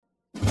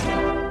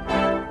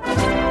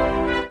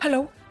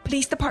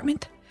Police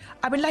Department.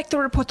 I would like to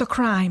report a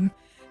crime.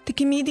 The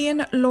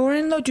comedian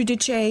Lauren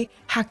LoGiudice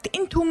hacked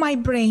into my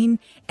brain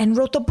and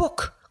wrote a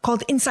book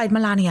called Inside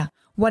Melania,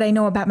 What I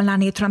Know About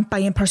Melania Trump by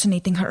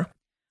Impersonating Her.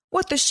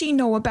 What does she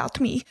know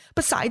about me,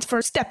 besides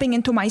for stepping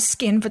into my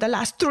skin for the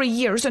last 3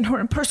 years in her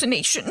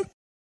impersonation?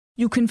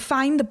 You can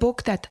find the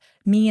book that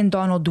me and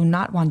Donald do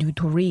not want you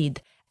to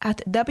read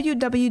at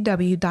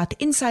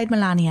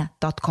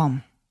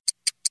www.insidemelania.com.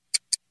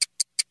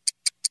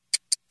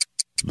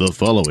 The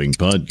following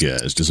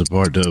podcast is a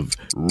part of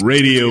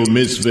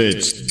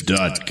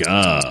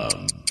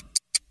RadioMisfits.com.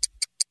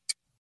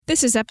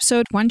 This is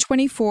episode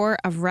 124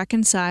 of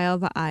Reconcile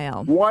the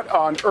Aisle. What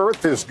on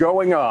earth is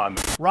going on?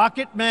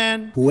 Rocket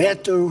Man.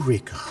 Puerto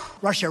Rico.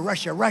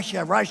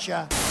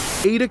 Russia.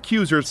 8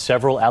 accusers.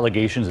 Several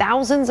allegations.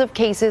 Thousands of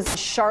cases.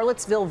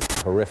 Charlottesville.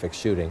 Horrific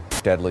shooting.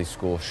 Deadly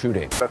school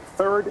shooting. The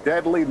third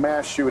deadly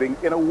mass shooting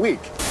in a week.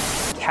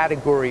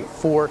 Category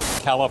 4.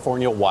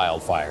 California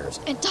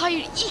wildfires.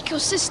 Entire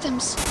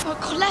ecosystems are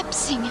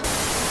collapsing.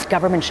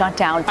 Government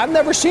shutdown. I've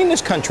never seen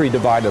this country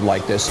divided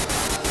like this.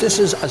 This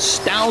is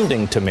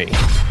astounding to me.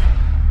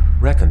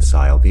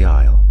 Reconcile the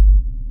Aisle.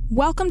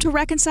 Welcome to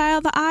Reconcile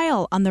the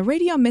Aisle on the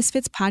Radio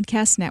Misfits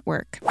Podcast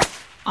Network.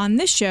 On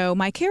this show,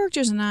 my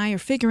characters and I are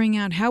figuring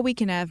out how we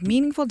can have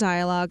meaningful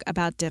dialogue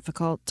about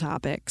difficult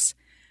topics.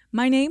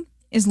 My name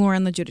is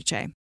Lauren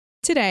LoGiudice.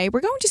 Today, we're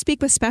going to speak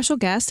with special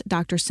guest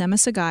Dr. Sema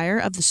Sagayer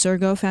of the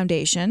Sergo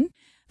Foundation.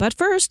 But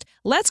first,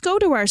 let's go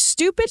to our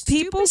Stupid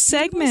People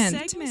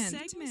segment.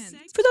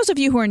 For those of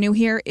you who are new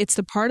here, it's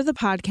the part of the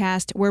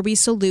podcast where we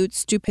salute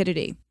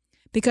stupidity.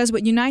 Because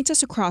what unites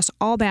us across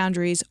all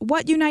boundaries,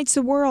 what unites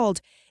the world,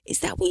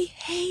 is that we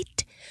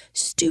hate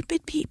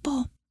stupid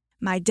people.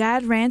 My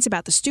dad rants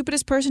about the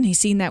stupidest person he's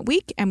seen that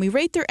week, and we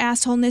rate their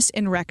assholeness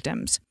in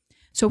rectums.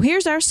 So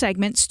here's our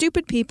segment,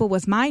 Stupid People,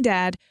 with my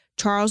dad,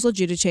 Charles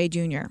LoGiudice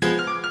Jr.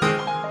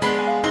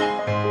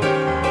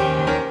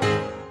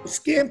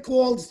 Scam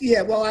calls,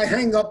 yeah, well, I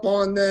hang up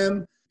on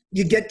them.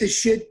 You get the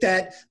shit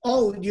that,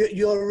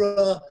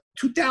 your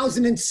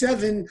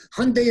 2007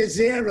 Hyundai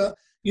Azera,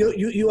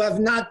 you have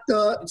not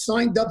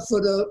signed up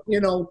for the,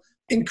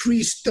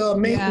 increased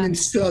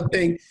maintenance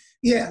thing.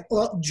 Yeah,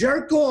 well,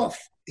 jerk off.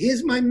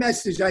 Here's my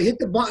message. I hit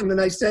the button and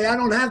I say, I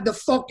don't have the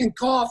fucking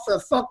car for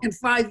fucking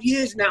 5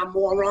 years now,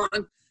 moron.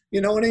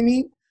 You know what I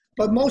mean?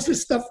 But most of the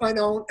stuff I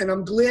don't, and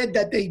I'm glad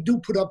that they do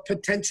put up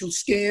potential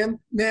scam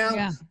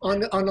now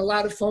on a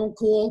lot of phone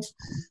calls.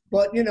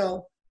 But,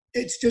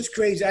 it's just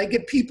crazy. I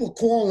get people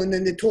calling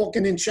and they're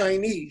talking in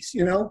Chinese,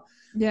 Yeah.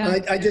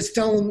 I just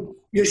tell them,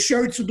 your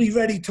shirts will be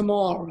ready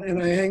tomorrow.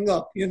 And I hang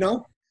up,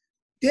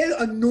 They're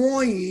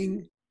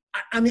annoying.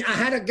 I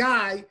had a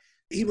guy,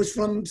 he was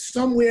from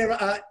somewhere,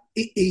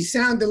 he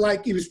sounded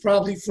like he was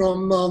probably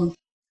from,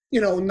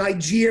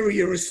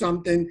 Nigeria or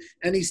something.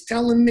 And he's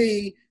telling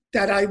me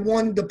that I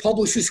won the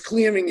Publishers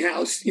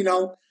Clearinghouse.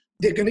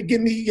 They're going to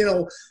give me,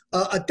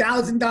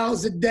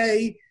 $1,000 a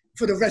day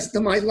for the rest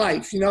of my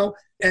life,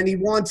 and he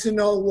wants to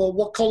know, well,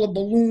 what color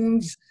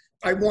balloons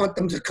I want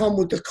them to come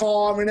with the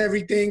car and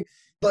everything.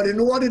 But in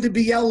order to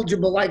be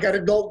eligible, I got to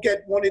go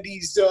get one of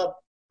these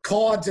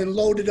cards and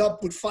load it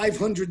up with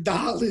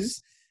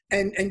 $500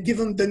 and give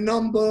him the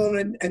number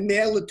and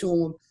mail it to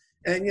him.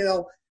 And,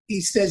 he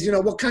says,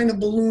 what kind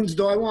of balloons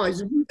do I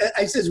want?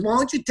 I says, why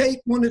don't you take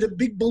one of the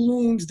big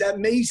balloons that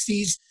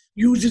Macy's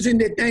uses in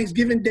their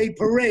Thanksgiving Day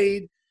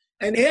parade,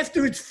 and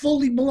after it's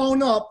fully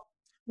blown up,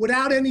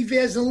 without any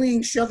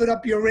Vaseline, shove it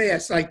up your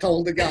ass, I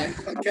told the guy,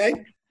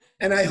 okay?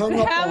 And I hung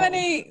up. How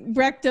many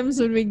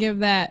rectums would we give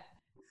that?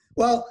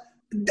 Well,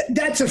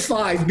 that's a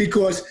 5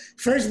 because,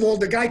 first of all,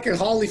 the guy can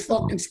hardly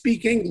fucking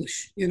speak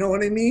English. You know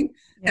what I mean?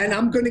 Yeah. And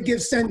I'm going to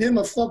send him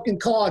a fucking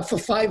card for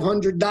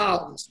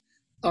 $500,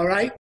 all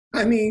right?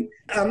 I'm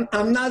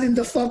not in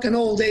the fucking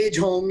old age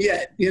home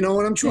yet. You know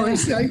what I'm trying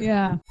to say?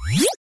 Yeah.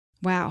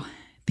 Wow.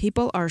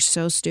 People are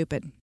so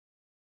stupid.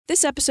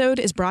 This episode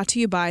is brought to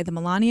you by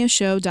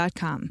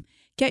themelaniashow.com.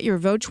 Get your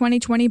Vote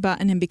 2020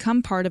 button and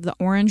become part of the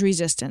Orange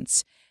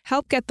Resistance.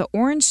 Help get the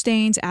orange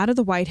stains out of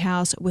the White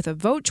House with a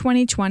Vote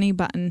 2020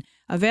 button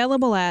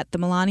available at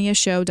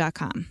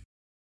themelaniashow.com.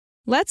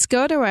 Let's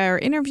go to our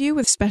interview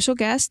with special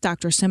guest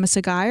Dr. Sema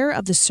Sagayer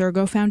of the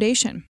Sergo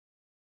Foundation.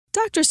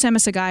 Dr. Sema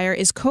Sagayer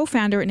is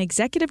co-founder and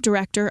executive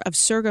director of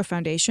Sergo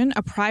Foundation,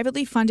 a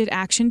privately funded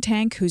action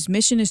tank whose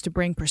mission is to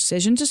bring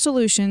precision to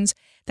solutions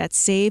that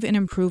save and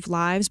improve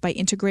lives by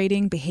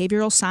integrating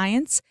behavioral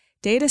science,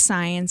 data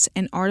science,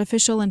 and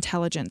artificial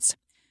intelligence.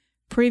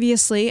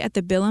 Previously at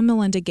the Bill and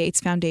Melinda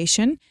Gates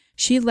Foundation,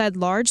 she led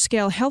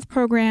large-scale health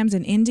programs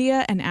in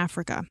India and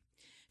Africa.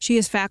 She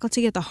is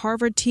faculty at the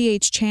Harvard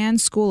T.H. Chan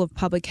School of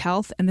Public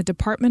Health and the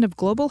Department of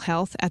Global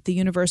Health at the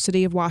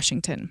University of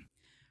Washington.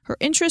 Her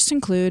interests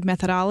include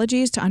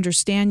methodologies to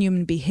understand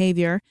human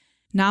behavior,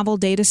 novel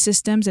data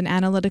systems and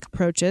analytic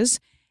approaches,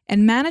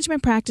 and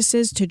management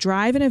practices to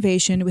drive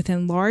innovation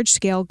within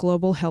large-scale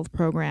global health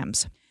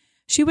programs.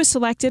 She was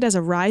selected as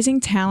a rising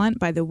talent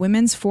by the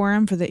Women's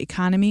Forum for the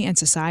Economy and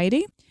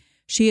Society.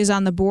 She is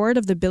on the board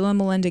of the Bill and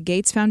Melinda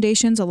Gates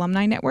Foundation's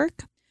Alumni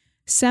Network.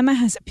 Sema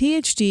has a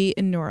PhD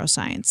in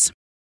neuroscience.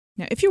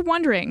 Now, if you're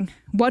wondering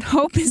what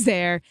hope is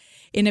there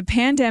in a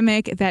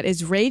pandemic that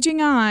is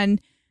raging on,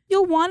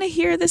 you'll want to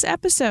hear this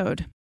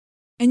episode.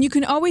 And you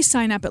can always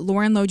sign up at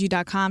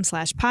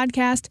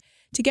laurenlogi.com/podcast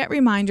to get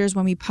reminders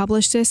when we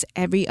publish this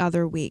every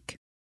other week.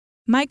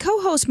 My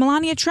co-host,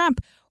 Melania Trump,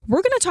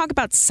 we're going to talk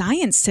about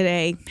science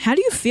today. How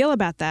do you feel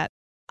about that?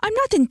 I'm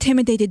not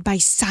intimidated by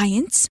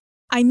science.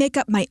 I make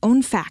up my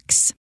own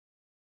facts.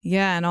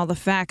 Yeah, and all the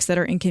facts that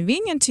are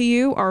inconvenient to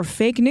you are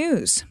fake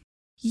news.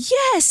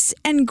 Yes,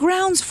 and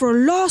grounds for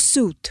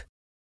lawsuit.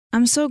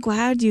 I'm so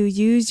glad you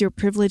used your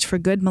privilege for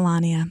good,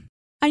 Melania.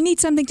 I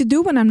need something to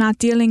do when I'm not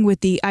dealing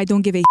with the I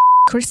don't give a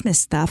Christmas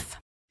stuff.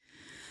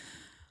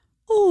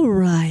 All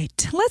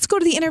right, let's go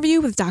to the interview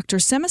with Dr.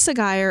 Sema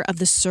Sagayer of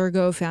the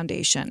Sergo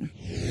Foundation.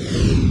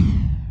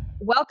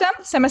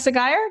 Welcome, Sema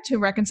Sagayer, to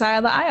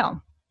Reconcile the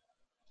Aisle.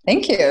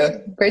 Thank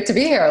you. Great to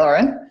be here,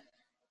 Lauren.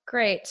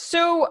 Great.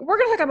 So we're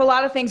going to talk about a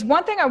lot of things.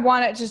 One thing I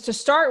wanted just to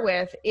start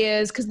with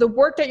is because the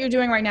work that you're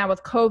doing right now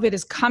with COVID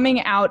is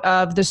coming out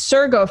of the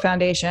Sergo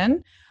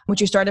Foundation,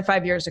 which you started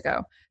 5 years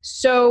ago.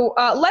 So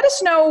let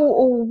us know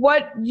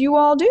what you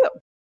all do.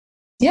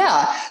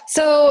 Yeah.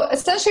 So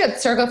essentially at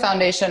Sergo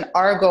Foundation,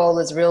 our goal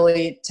is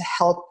really to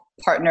help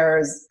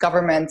partners,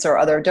 governments, or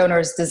other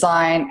donors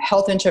design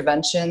health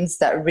interventions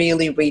that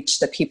really reach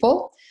the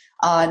people.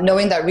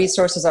 Knowing that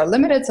resources are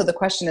limited. So the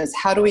question is,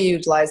 how do we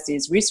utilize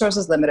these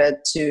resources limited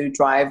to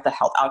drive the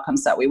health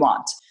outcomes that we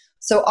want?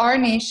 So our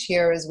niche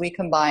here is we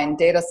combine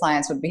data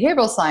science with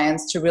behavioral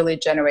science to really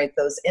generate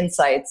those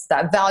insights,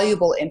 that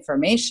valuable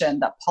information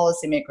that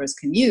policymakers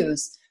can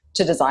use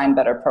to design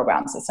better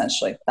programs,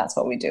 essentially. That's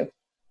what we do.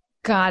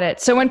 Got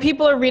it. So when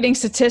people are reading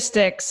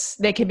statistics,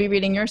 they could be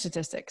reading your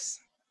statistics.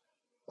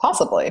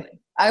 Possibly.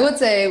 I would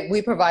say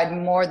we provide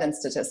more than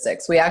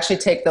statistics. We actually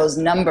take those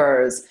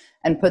numbers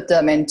and put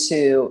them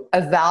into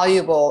a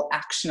valuable,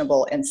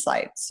 actionable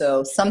insight.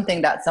 So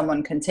something that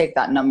someone can take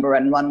that number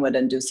and run with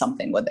and do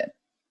something with it.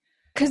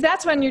 Because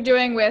that's what you're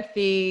doing with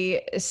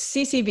the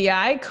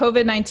CCVI,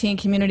 COVID-19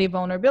 Community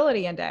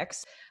Vulnerability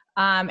Index.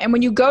 And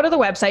when you go to the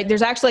website,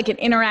 there's actually like an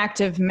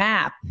interactive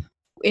map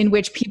in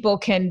which people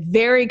can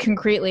very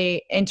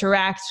concretely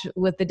interact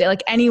with the data.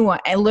 Like anyone,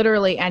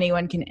 literally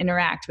anyone can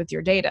interact with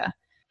your data.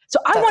 So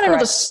I want to know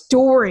the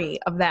story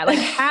of that. Like,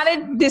 how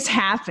did this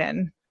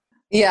happen?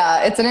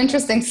 Yeah, it's an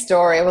interesting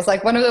story. It was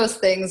like one of those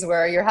things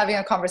where you're having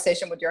a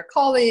conversation with your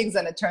colleagues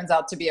and it turns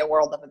out to be a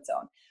world of its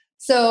own.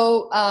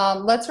 So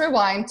let's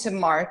rewind to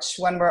March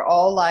when we're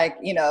all like,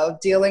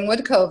 dealing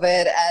with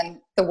COVID and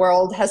the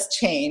world has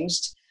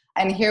changed.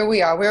 And here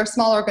we are. We're a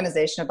small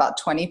organization, about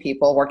 20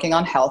 people working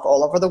on health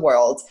all over the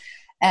world.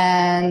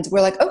 And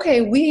we're like,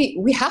 okay,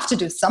 we have to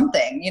do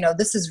something.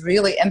 This is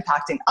really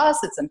impacting us.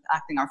 It's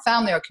impacting our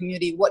family, our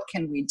community. What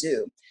can we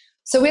do?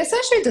 So we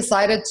essentially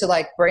decided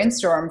to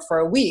brainstorm for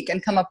a week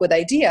and come up with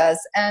ideas.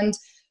 And,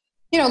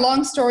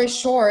 long story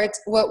short,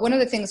 one of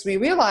the things we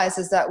realized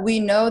is that we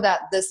know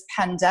that this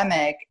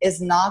pandemic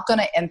is not going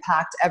to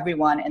impact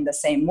everyone in the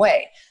same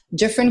way.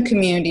 Different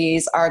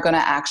communities are going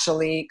to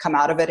actually come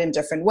out of it in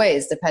different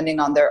ways, depending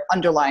on their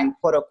underlying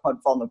quote unquote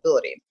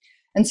vulnerability.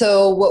 And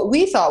so what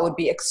we thought would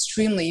be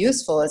extremely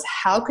useful is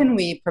how can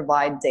we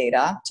provide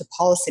data to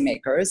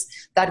policymakers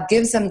that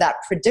gives them that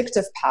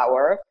predictive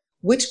power,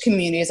 which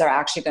communities are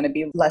actually going to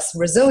be less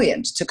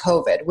resilient to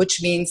COVID,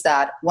 which means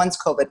that once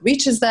COVID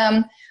reaches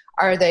them,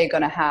 are they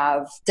going to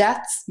have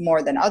deaths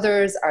more than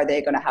others? Are they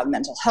going to have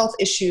mental health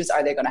issues?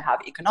 Are they going to have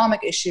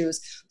economic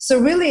issues? So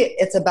really,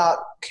 it's about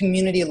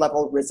community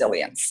level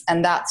resilience.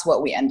 And that's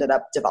what we ended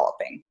up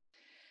developing.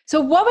 So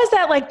what was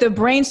that like, the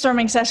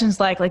brainstorming sessions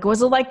like? Like,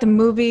 was it like the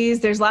movies?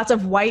 There's lots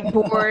of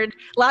whiteboard,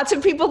 lots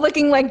of people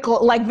looking like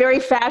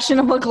very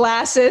fashionable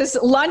glasses.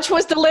 Lunch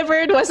was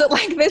delivered. Was it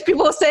like this?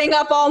 People staying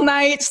up all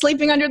night,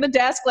 sleeping under the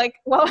desk? Like,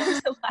 what was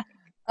it like?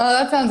 Oh,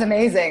 that sounds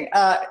amazing.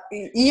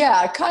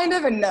 Yeah, kind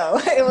of and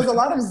no. It was a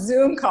lot of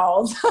Zoom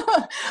calls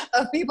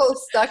of people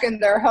stuck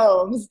in their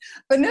homes.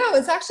 But no,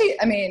 it's actually,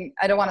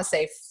 I don't want to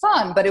say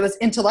fun, but it was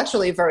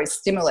intellectually very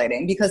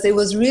stimulating because it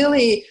was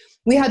really,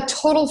 we had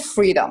total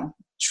freedom.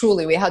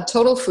 Truly, we had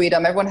total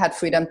freedom. Everyone had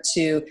freedom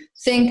to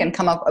think and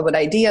come up with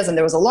ideas. And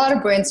there was a lot of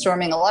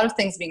brainstorming, a lot of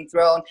things being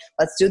thrown.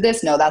 Let's do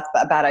this. No, that's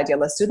a bad idea.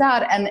 Let's do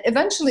that. And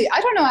eventually, I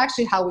don't know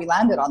actually how we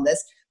landed on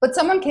this, but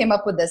someone came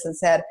up with this and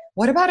said,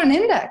 what about an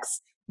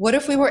index? What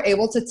if we were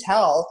able to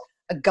tell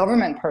a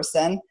government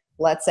person,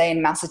 let's say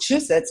in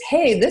Massachusetts,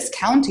 hey, this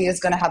county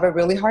is going to have a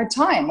really hard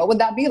time. What would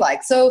that be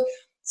like? So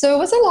it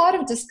was a lot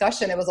of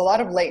discussion. It was a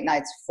lot of late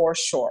nights for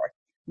sure.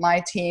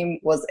 My team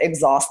was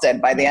exhausted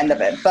by the end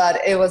of it,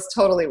 but it was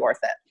totally worth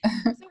it.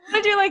 So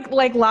what did you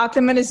like lock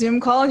them in a Zoom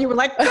call and you were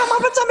like, come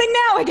up with something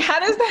now? Like,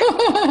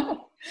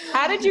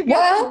 how did you get?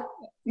 Well,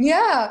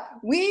 yeah,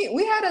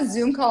 we had a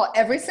Zoom call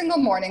every single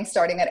morning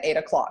starting at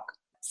 8:00.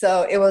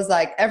 So it was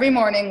like every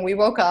morning we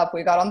woke up,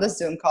 we got on the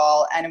Zoom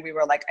call and we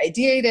were like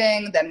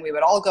ideating. Then we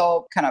would all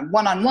go kind of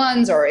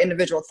one-on-ones or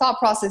individual thought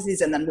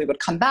processes. And then we would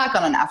come back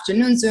on an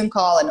afternoon Zoom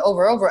call and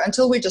over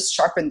until we just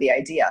sharpened the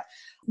idea.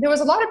 There was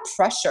a lot of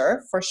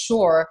pressure for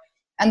sure.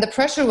 And the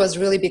pressure was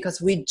really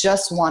because we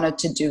just wanted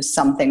to do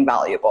something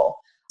valuable.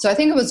 So I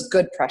think it was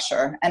good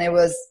pressure, and it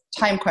was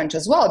time crunch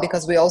as well,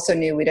 because we also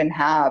knew we didn't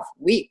have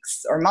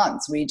weeks or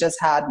months. We just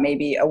had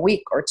maybe a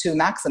week or two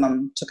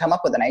maximum to come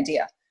up with an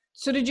idea.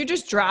 So did you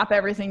just drop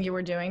everything you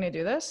were doing to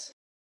do this?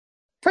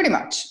 Pretty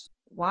much.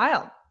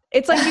 Wild.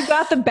 It's like you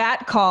got the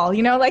bat call,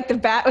 you know, like the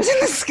bat was in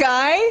the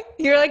sky.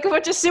 You're like a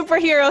bunch of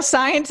superhero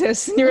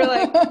scientists, and you were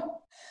like...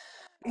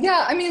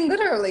 Yeah, I mean,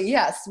 literally,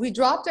 yes. We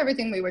dropped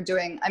everything we were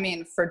doing, I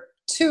mean, for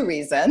two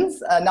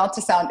reasons, not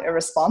to sound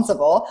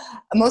irresponsible,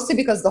 mostly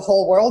because the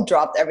whole world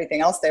dropped everything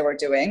else they were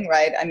doing,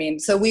 right? I mean,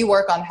 so we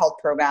work on health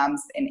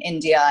programs in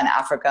India and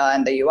Africa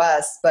and the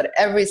US, but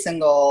every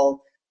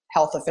single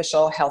health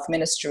official, health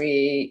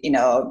ministry, you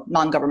know,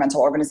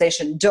 non-governmental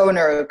organization,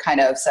 donor kind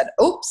of said,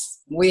 oops,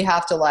 we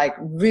have to like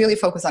really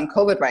focus on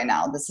COVID right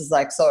now. This is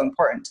like so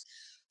important.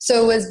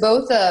 So it was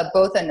both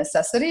a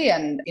necessity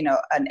and, you know,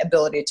 an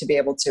ability to be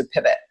able to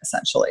pivot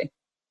essentially.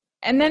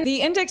 And then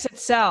the index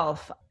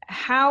itself,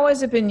 how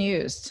has it been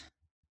used?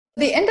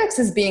 The index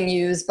is being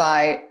used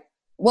by,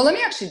 well, let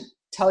me actually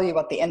tell you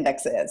what the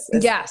index is.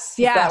 Yes.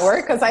 Does that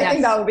work? Because I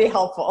think that would be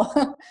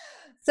helpful.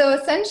 So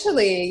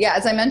essentially, yeah,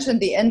 as I mentioned,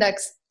 the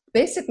index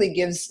basically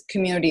gives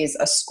communities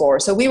a score.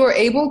 So we were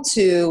able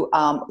to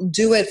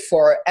do it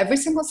for every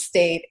single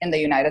state in the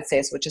United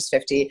States, which is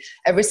 50,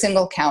 every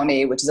single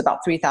county, which is about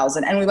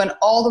 3,000. And we went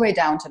all the way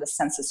down to the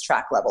census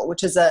tract level,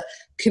 which is a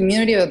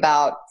community of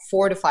about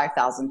 4,000 to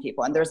 5,000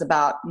 people. And there's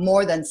about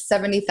more than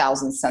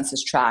 70,000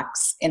 census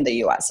tracts in the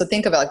US. So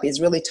think of it like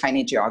these really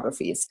tiny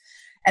geographies.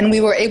 And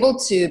we were able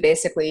to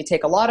basically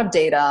take a lot of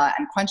data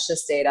and crunch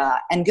this data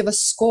and give a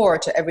score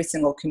to every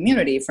single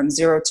community from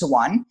 0 to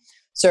 1.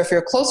 So if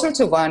you're closer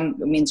to 1,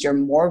 it means you're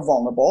more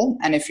vulnerable.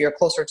 And if you're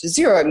closer to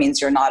 0, it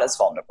means you're not as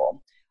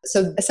vulnerable.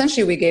 So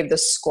essentially, we gave the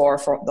score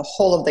for the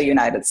whole of the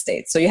United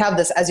States. So you have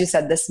this, as you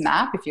said, this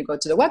map. If you go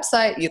to the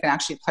website, you can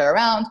actually play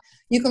around.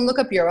 You can look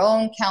up your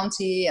own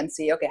county and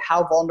see, okay,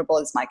 how vulnerable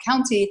is my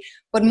county?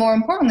 But more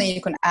importantly,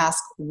 you can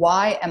ask,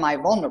 why am I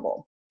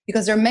vulnerable?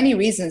 Because there are many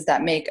reasons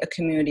that make a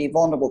community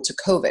vulnerable to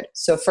COVID.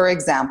 So for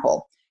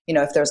example, you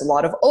know, if there's a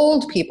lot of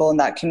old people in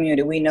that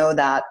community, we know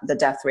that the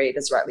death rate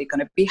is likely going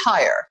to be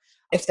higher.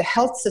 If the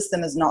health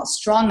system is not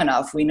strong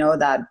enough, we know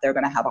that they're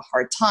going to have a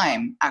hard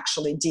time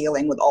actually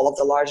dealing with all of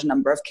the large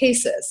number of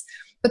cases.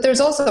 But there's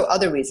also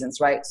other reasons,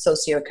 right?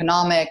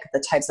 Socioeconomic,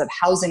 the types of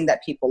housing that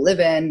people live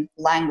in,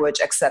 language,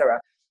 etc.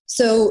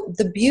 So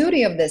the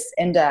beauty of this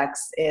index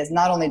is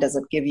not only does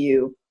it give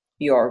you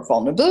your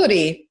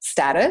vulnerability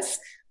status,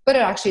 but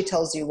it actually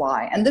tells you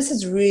why. And this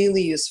is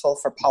really useful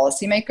for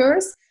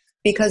policymakers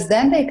because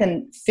then they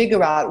can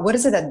figure out what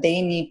is it that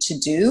they need to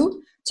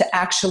do to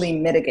actually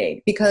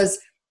mitigate. Because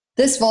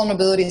this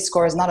vulnerability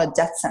score is not a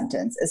death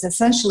sentence. It's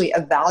essentially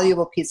a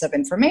valuable piece of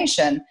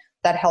information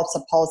that helps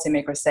a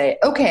policymaker say,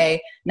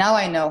 okay, now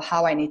I know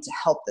how I need to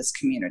help this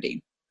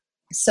community.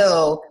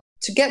 So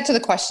to get to the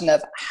question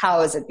of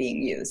how is it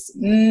being used,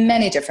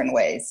 many different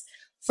ways.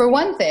 For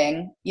one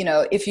thing, you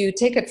know, if you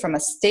take it from a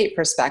state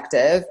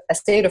perspective, a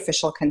state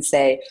official can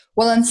say,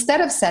 well,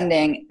 instead of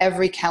sending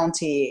every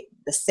county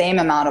the same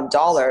amount of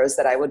dollars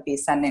that I would be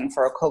sending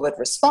for a COVID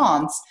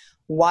response,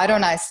 why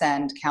don't I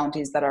send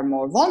counties that are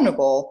more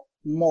vulnerable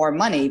more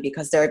money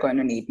because they're going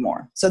to need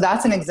more? So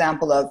that's an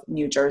example of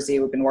New Jersey.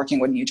 We've been working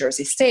with New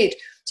Jersey State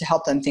to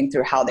help them think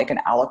through how they can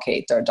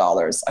allocate their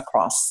dollars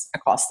across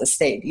the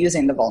state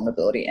using the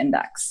vulnerability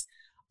index.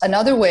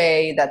 Another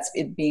way that's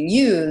it being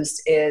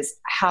used is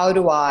how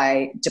do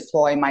I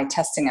deploy my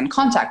testing and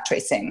contact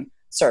tracing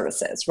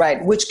services,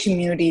 right? Which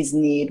communities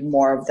need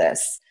more of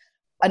this?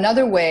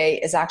 Another way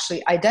is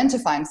actually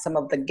identifying some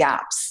of the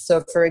gaps.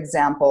 So for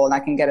example, and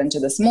I can get into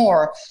this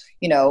more,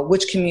 you know,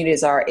 which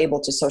communities are able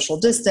to social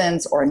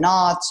distance or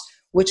not,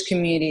 which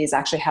communities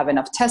actually have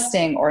enough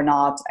testing or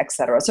not, et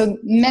cetera. So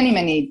many,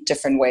 many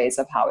different ways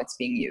of how it's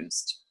being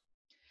used.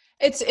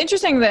 It's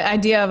interesting, the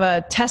idea of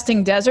a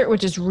testing desert,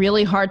 which is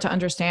really hard to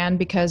understand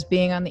because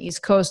being on the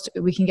East Coast,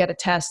 we can get a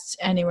test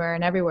anywhere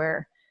and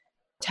everywhere.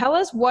 Tell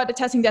us what a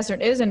testing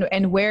desert is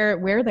and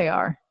where they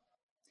are.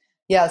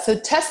 Yeah, so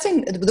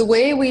testing, the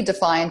way we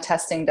define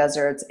testing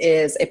deserts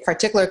is a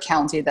particular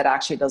county that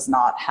actually does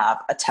not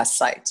have a test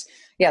site.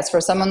 Yes, for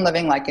someone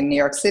living like in New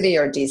York City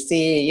or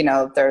DC, you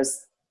know,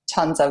 there's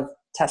tons of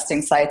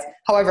testing sites.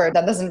 However,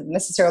 that doesn't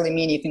necessarily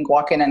mean you can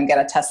walk in and get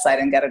a test site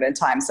and get it in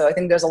time. So I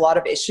think there's a lot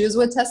of issues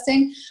with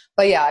testing.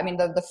 But yeah, I mean,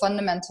 the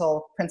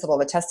fundamental principle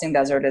of a testing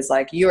desert is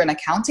like you're in a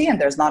county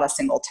and there's not a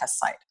single test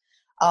site.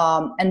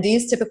 And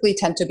these typically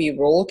tend to be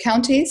rural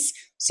counties.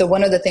 So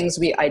one of the things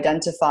we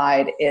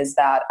identified is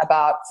that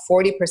about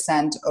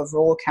 40% of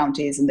rural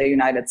counties in the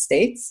United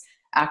States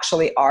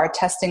actually are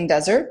testing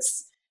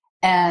deserts.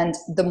 And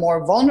the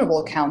more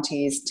vulnerable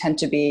counties tend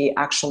to be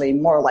actually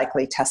more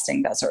likely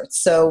testing deserts.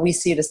 So we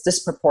see this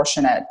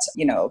disproportionate,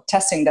 you know,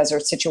 testing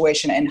desert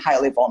situation in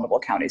highly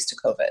vulnerable counties to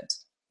COVID.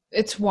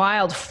 It's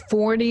wild,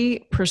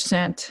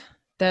 40%.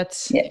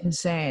 That's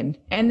insane.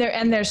 And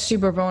they're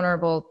super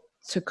vulnerable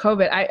to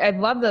COVID. I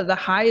love the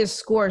highest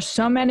score.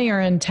 So many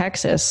are in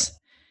Texas.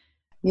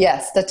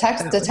 Yes, the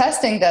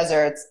testing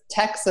deserts,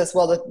 Texas,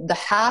 well, the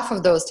half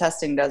of those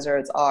testing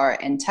deserts are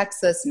in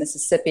Texas,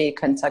 Mississippi,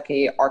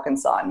 Kentucky,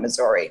 Arkansas, and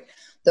Missouri.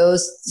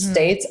 Those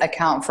states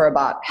account for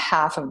about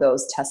half of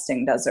those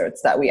testing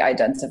deserts that we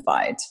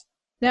identified.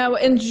 Now,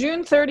 in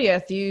June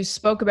 30th, you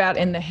spoke about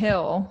in The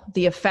Hill,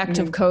 the effect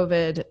of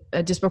COVID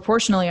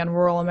disproportionately on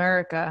rural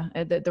America,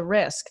 the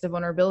risk, the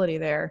vulnerability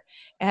there.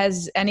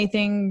 Has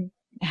anything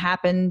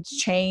happened,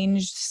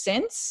 changed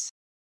since?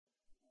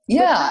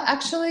 Yeah,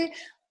 actually,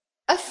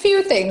 a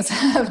few things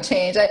have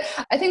changed.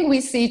 I think we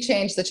see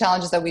change. The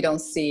challenge is that we don't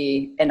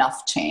see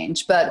enough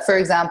change. But for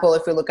example,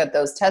 if we look at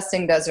those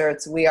testing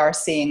deserts, we are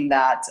seeing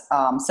that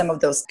some of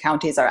those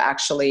counties are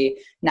actually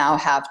now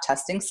have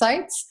testing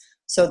sites.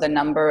 So the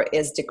number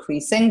is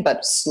decreasing,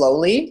 but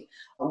slowly,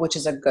 which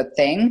is a good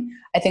thing.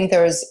 I think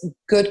there's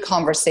good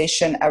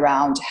conversation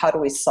around how do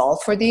we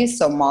solve for these.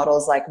 So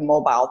models like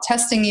mobile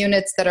testing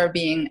units that are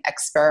being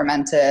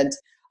experimented,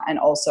 and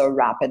also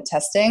rapid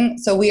testing.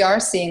 So we are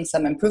seeing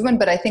some improvement,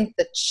 but I think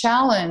the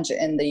challenge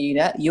in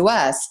the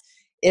US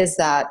is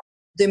that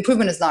the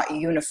improvement is not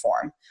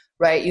uniform,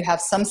 right? You have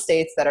some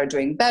states that are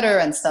doing better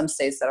and some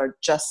states that are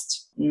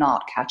just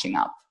not catching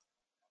up.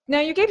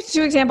 Now, you gave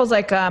two examples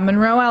like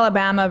Monroe,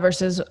 Alabama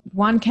versus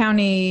One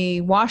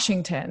County,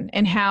 Washington,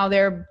 and how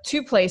they're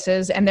two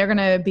places and they're going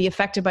to be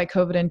affected by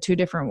COVID in two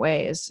different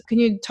ways. Can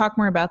you talk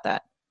more about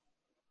that?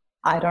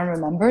 I don't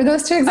remember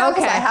those two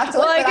examples. Okay. I have to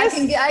look, I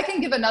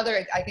can give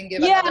another.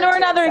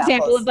 Another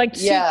example of like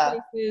two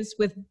places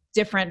with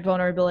different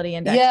vulnerability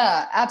indexes.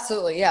 Yeah,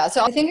 absolutely. Yeah.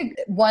 So I think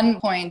one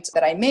point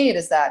that I made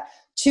is that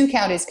two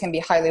counties can be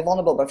highly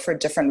vulnerable, but for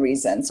different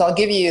reasons. So I'll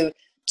give you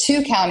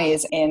two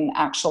counties in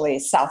actually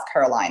South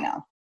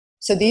Carolina.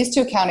 So these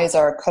two counties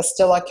are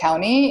Costilla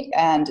County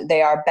and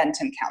they are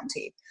Benton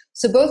County.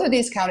 So both of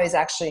these counties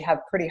actually have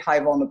pretty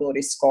high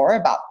vulnerability score,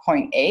 about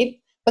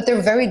 0.8, but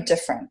they're very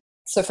different.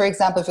 So for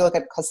example, if you look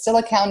at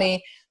Costilla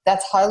County,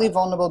 that's highly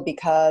vulnerable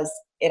because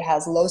it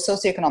has low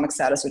socioeconomic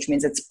status, which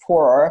means it's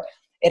poorer.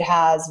 It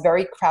has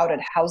very crowded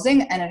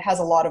housing and it has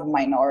a lot of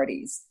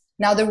minorities.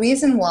 Now, the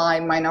reason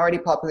why minority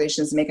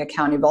populations make a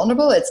county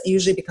vulnerable, it's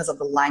usually because of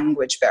the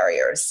language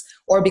barriers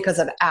or because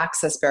of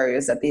access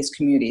barriers that these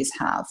communities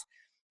have.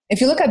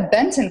 If you look at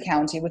Benton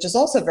County, which is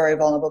also very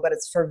vulnerable, but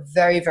it's for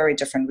very, very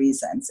different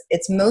reasons.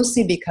 It's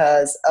mostly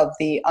because of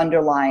the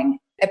underlying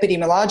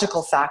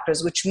epidemiological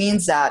factors, which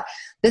means that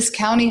this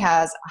county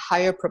has a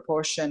higher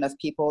proportion of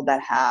people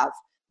that have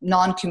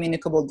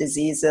non-communicable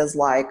diseases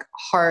like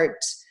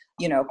heart,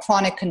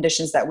 chronic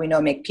conditions that we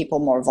know make people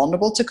more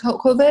vulnerable to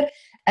COVID.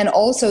 And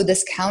also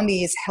this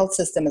county's health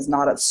system is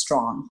not as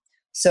strong.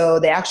 So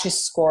they actually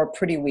score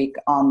pretty weak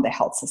on the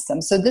health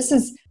system. So this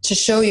is to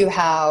show you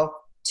how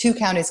two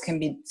counties can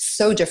be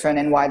so different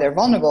and why they're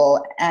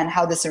vulnerable and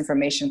how this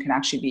information can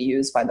actually be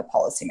used by the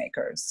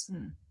policymakers.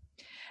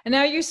 And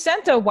now you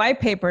sent a white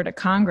paper to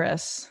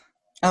Congress.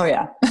 Oh,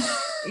 yeah.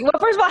 Well,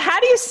 first of all, how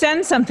do you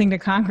send something to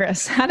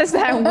Congress? How does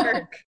that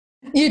work?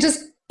 You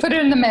just put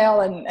it in the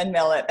mail and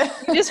mail it.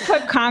 You just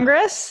put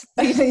Congress?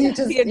 you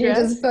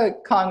just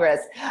put Congress.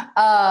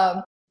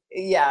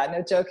 Yeah,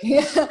 no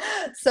joking.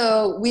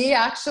 So we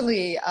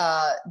actually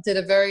did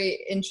a very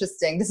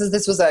interesting,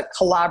 this was a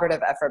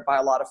collaborative effort by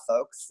a lot of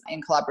folks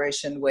in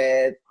collaboration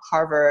with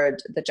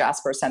Harvard, the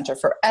Jasper Center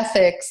for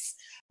Ethics,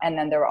 and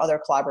then there were other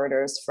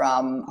collaborators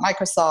from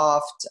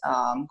Microsoft,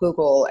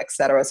 Google, et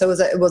cetera. So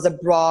it was a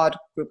broad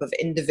group of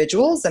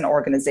individuals and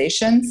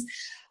organizations.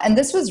 And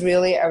this was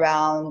really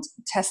around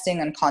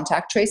testing and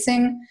contact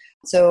tracing.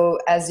 So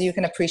as you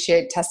can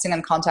appreciate, testing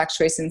and contact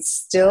tracing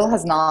still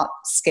has not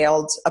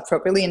scaled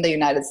appropriately in the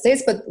United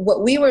States. But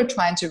what we were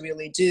trying to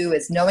really do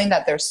is, knowing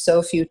that there's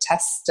so few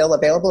tests still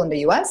available in the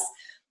US,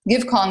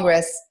 give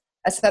Congress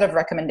a set of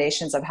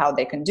recommendations of how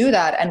they can do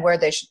that and where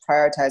they should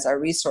prioritize our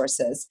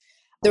resources.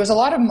 There was a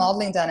lot of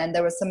modeling done, and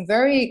there was some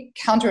very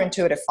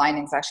counterintuitive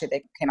findings actually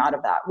that came out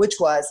of that, which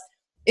was,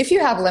 if you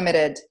have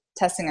limited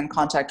testing and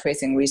contact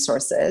tracing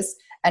resources,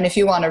 and if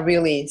you want to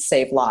really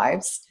save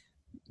lives,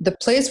 the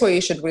place where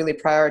you should really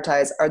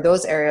prioritize are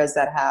those areas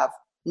that have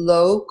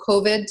low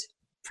COVID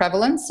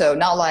prevalence. So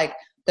not like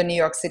the New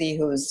York City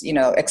who's,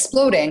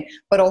 exploding,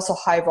 but also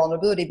high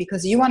vulnerability,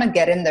 because you want to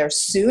get in there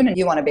soon and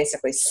you want to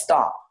basically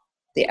stop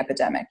the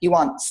epidemic. You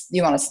want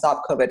to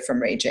stop COVID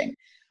from raging.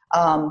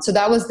 So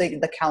that was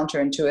the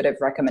counterintuitive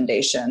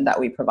recommendation that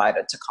we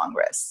provided to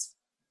Congress.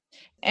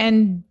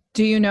 And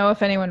do you know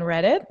if anyone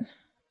read it?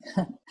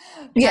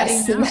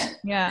 Yes.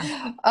 Yeah.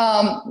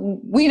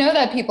 We know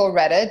that people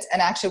read it,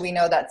 and actually we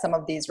know that some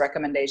of these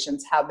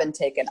recommendations have been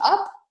taken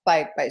up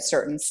by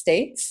certain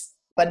states,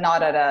 but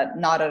not at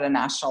a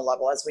national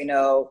level. As we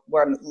know,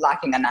 we're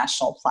lacking a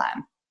national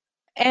plan.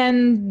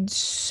 And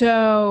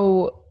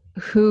so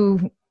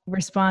who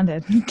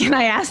responded? Can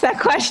I ask that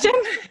question?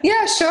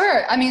 Yeah,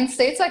 sure. I mean,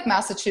 states like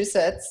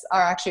Massachusetts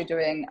are actually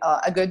doing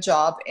a good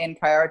job in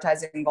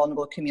prioritizing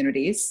vulnerable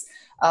communities.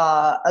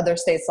 Other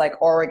states like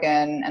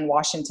Oregon and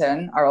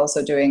Washington are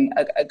also doing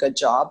a good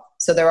job.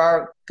 So there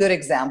are good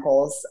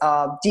examples.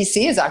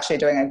 DC is actually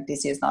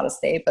DC is not a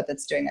state, but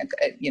it's doing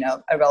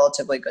a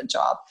relatively good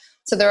job.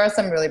 So there are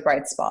some really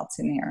bright spots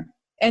in here.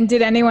 And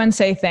did anyone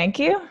say thank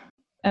you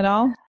at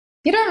all?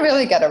 You don't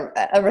really get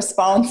a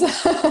response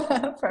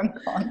from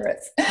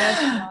Congress.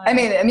 I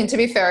mean, to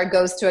be fair, it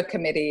goes to a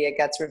committee, it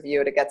gets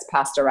reviewed, it gets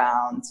passed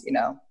around, you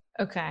know.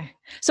 Okay.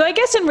 So I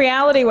guess in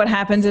reality, what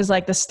happens is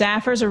like the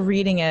staffers are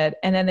reading it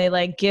and then they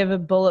like give a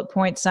bullet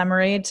point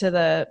summary to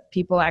the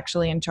people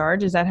actually in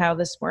charge. Is that how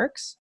this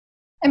works?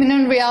 I mean,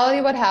 in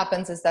reality, what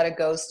happens is that it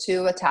goes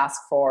to a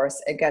task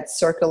force. It gets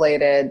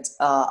circulated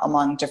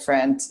among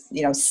different,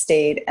 you know,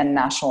 state and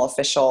national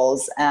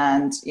officials,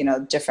 and, you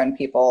know, different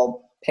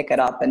people pick it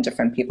up and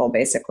different people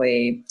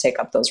basically take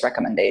up those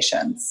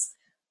recommendations.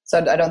 So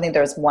I don't think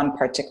there's one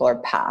particular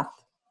path.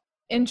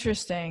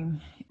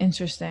 Interesting.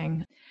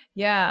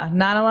 Yeah,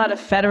 not a lot of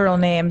federal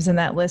names in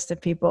that list of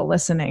people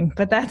listening,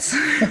 but that's,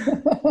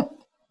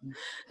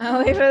 I'll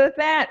leave it at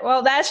that.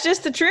 Well, that's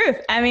just the truth.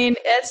 I mean,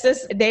 it's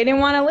just, they didn't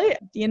want to read it,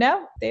 you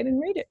know, they didn't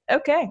read it.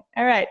 Okay.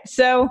 All right.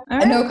 So. All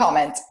right. No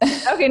comment.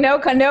 Okay. No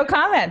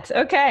comment.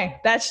 Okay.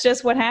 That's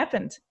just what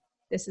happened.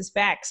 This is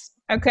facts.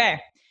 Okay.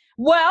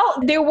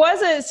 Well, there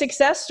was a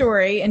success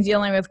story in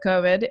dealing with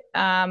COVID.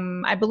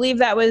 I believe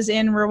that was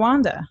in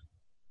Rwanda.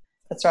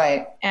 That's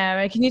right.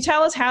 Can you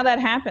tell us how that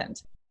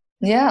happened?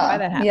 Yeah. Why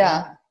that happened?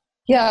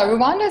 Yeah.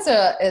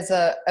 Rwanda is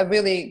a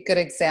really good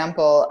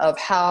example of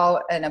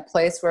how in a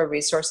place where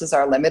resources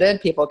are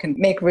limited, people can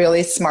make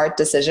really smart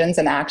decisions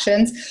and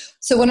actions.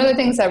 So one of the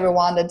things that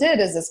Rwanda did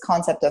is this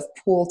concept of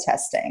pool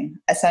testing.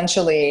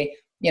 Essentially,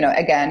 you know,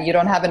 again, you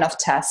don't have enough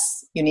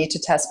tests. You need to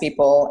test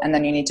people and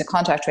then you need to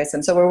contact trace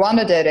them. So what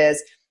Rwanda did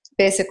is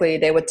basically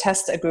they would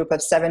test a group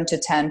of 7 to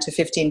 10 to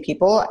 15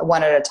 people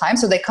one at a time.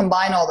 So they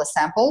combine all the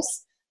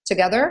samples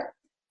together.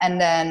 And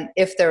then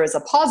if there is a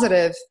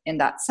positive in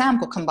that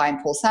sample, combined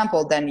pool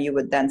sample, then you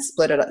would then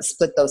split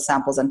those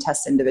samples and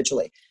test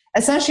individually.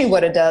 Essentially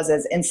what it does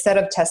is instead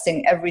of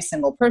testing every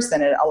single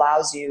person, it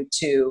allows you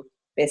to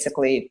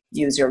basically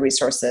use your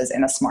resources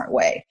in a smart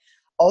way.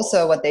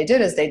 Also, what they did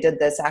is they did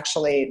this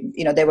actually,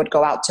 you know, they would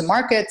go out to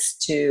markets,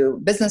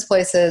 to business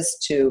places,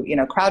 to, you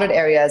know, crowded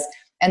areas,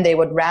 and they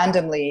would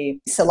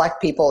randomly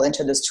select people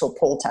into this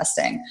pool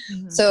testing.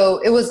 Mm-hmm. So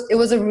it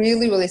was a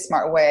really, really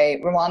smart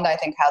way. Rwanda, I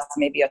think, has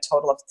maybe a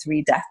total of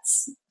 3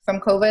 deaths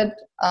from COVID,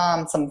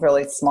 some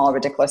really small,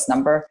 ridiculous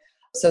number.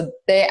 So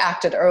they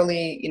acted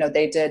early, you know,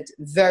 they did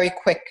very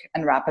quick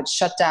and rapid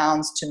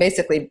shutdowns to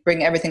basically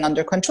bring everything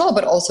under control,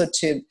 but also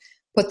to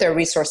put their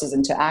resources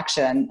into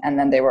action. And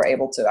then they were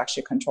able to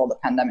actually control the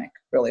pandemic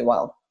really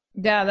well.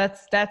 Yeah,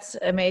 that's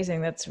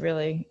amazing. That's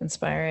really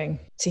inspiring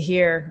to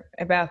hear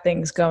about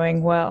things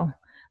going well.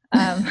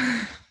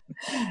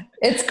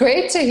 It's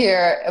great to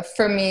hear.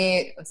 For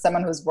me,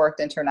 someone who's worked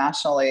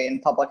internationally in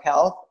public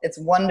health, it's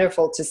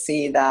wonderful to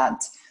see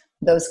that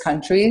those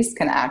countries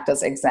can act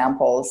as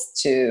examples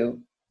to,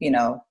 you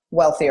know,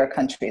 wealthier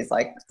countries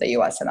like the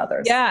US and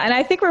others. Yeah, and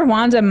I think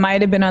Rwanda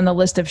might have been on the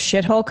list of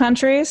shithole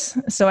countries.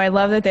 So I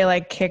love that they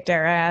like kicked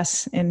our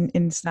ass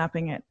in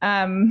stopping it.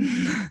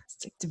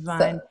 It's like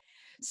divine.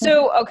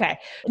 So, okay.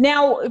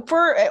 Now,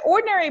 for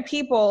ordinary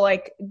people,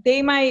 like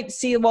they might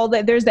see, well,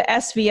 there's the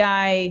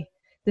SVI,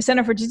 the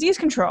Center for Disease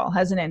Control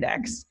has an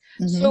index.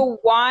 Mm-hmm. So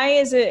why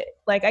is it,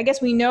 like, I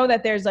guess we know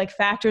that there's like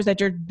factors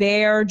that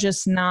they're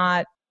just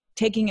not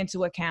taking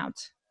into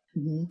account.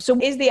 Mm-hmm. So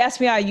is the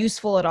SVI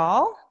useful at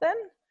all then?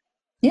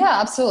 Yeah,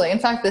 absolutely. In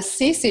fact, the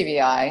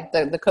CCVI,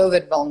 the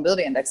COVID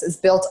Vulnerability Index, is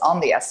built on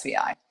the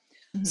SVI.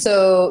 Mm-hmm.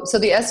 So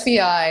the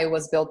SVI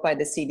was built by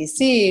the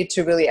CDC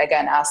to really,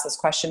 again, ask this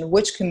question,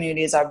 which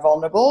communities are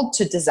vulnerable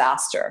to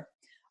disaster?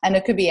 And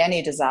it could be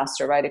any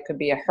disaster, right? It could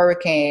be a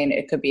hurricane,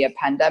 it could be a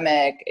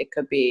pandemic, it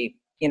could be,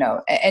 you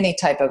know, any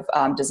type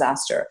of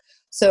disaster.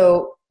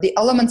 So the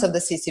elements of the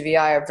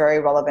CCVI are very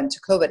relevant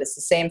to COVID. It's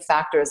the same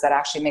factors that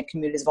actually make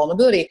communities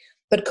vulnerability.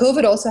 But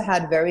COVID also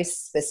had very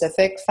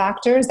specific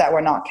factors that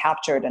were not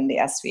captured in the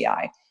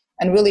SVI.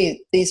 And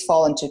really, these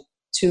fall into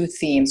 2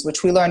 themes,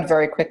 which we learned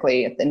very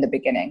quickly in the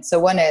beginning. So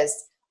one is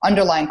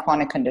underlying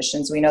chronic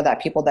conditions. We know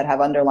that people that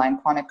have underlying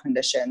chronic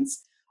conditions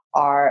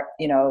are,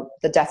 you know,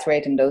 the death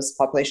rate in those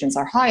populations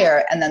are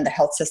higher, and then the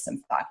health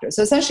system factors.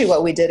 So essentially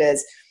what we did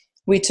is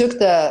we took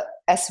the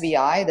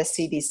SVI, the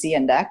CDC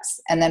index,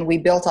 and then we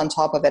built on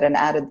top of it and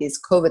added these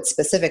COVID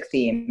specific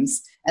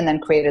themes and then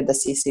created the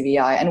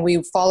CCVI. And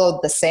we followed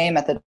the same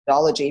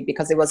methodology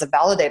because it was a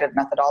validated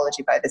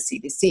methodology by the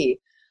CDC.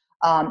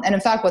 And in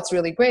fact, what's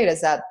really great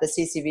is that the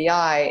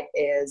CCVI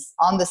is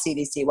on the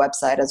CDC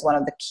website as one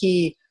of the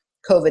key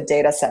COVID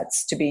data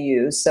sets to be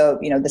used. So,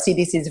 you know, the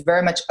CDC is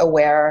very much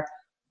aware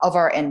of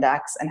our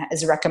index and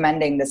is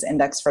recommending this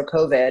index for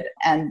COVID.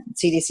 And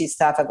CDC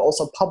staff have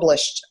also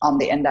published on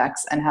the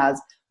index and has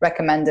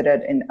recommended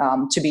it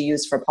to be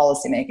used for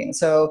policymaking.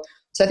 So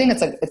I think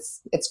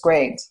it's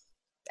great.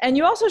 And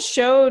you also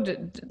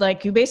showed,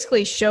 like, you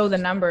basically show the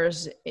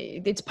numbers.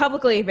 It's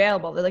publicly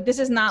available. Like, this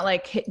is not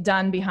like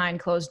done behind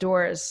closed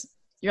doors.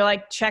 You're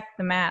like, check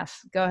the math.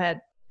 Go ahead.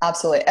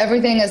 Absolutely.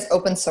 Everything is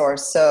open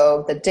source.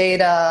 So the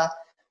data,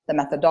 the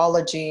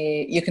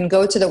methodology. You can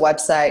go to the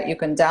website, you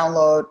can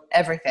download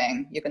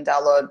everything. You can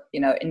download,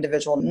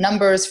 individual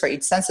numbers for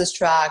each census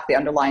tract, the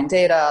underlying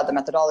data, the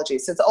methodology.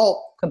 So it's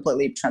all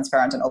completely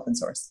transparent and open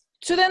source.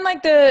 So then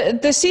like the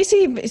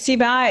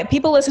CCBI,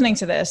 people listening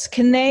to this,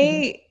 can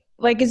they,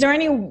 is there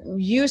any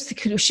use,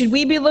 should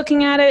we be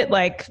looking at it?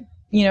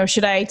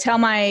 Should I tell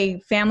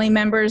my family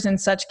members in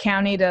such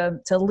county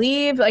to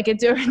leave?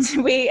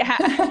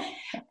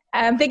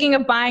 I'm thinking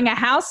of buying a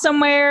house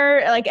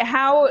somewhere.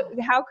 How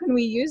can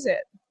we use it?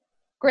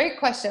 Great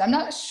question. I'm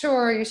not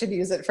sure you should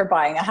use it for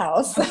buying a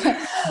house,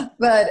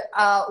 but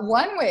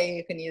one way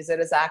you can use it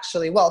is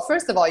actually,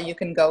 first of all, you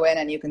can go in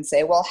and you can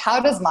say, how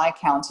does my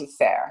county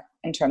fare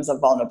in terms of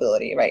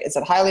vulnerability, right? Is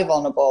it highly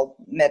vulnerable,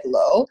 mid,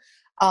 low?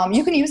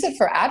 You can use it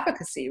for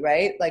advocacy,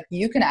 right?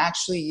 You can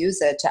actually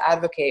use it to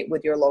advocate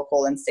with your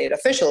local and state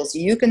officials.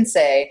 You can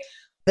say,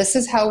 this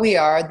is how we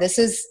are. This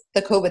is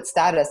the COVID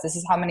status. This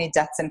is how many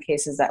deaths and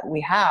cases that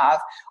we have.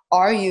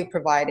 Are you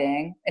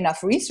providing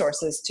enough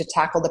resources to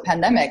tackle the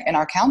pandemic in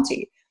our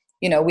county?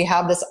 We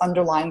have this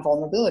underlying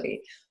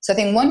vulnerability. So I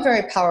think one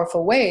very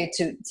powerful way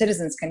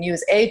citizens can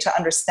use, to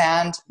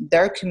understand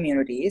their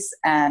communities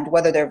and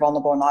whether they're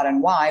vulnerable or not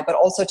and why, but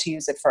also to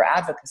use it for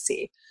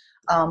advocacy.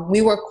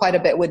 We work quite a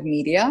bit with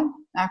media,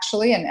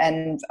 actually,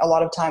 and a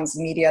lot of times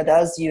media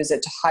does use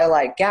it to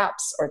highlight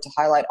gaps or to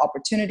highlight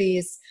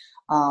opportunities,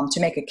 to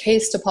make a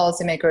case to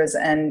policymakers,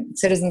 and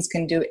citizens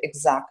can do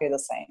exactly the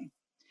same.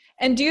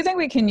 And do you think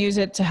we can use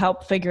it to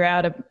help figure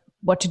out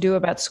what to do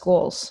about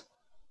schools?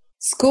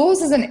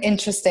 Schools is an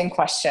interesting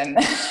question.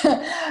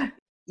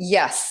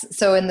 Yes.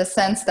 So in the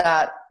sense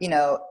that,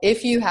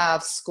 if you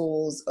have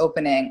schools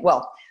opening,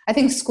 I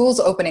think schools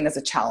opening is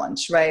a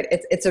challenge, right?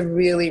 It's a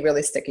really,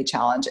 really sticky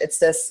challenge. It's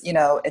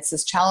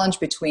this challenge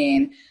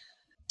between,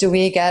 do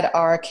we get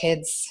our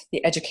kids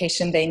the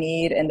education they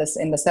need in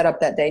the setup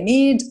that they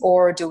need,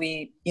 or do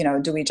we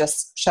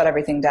just shut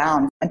everything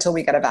down until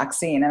we get a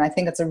vaccine? And I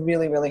think it's a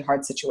really, really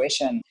hard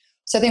situation.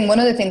 So I think one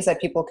of the things that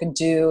people could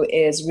do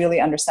is really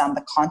understand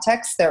the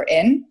context they're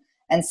in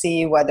and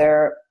see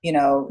whether,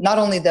 not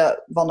only the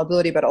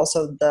vulnerability, but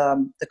also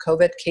the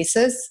COVID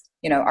cases,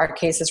 are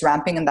cases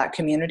ramping in that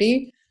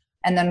community,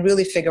 and then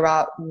really figure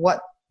out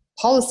what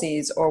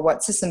policies or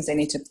what systems they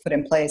need to put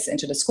in place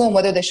into the school and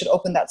whether they should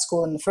open that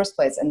school in the first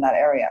place in that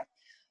area.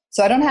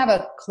 So I don't have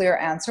a clear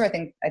answer. I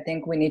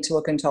think we need to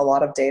look into a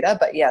lot of data,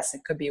 but yes,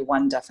 it could be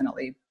one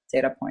definitely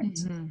data point.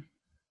 Mm-hmm.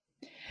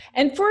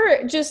 And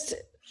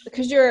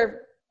because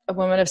you're a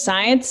woman of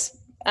science,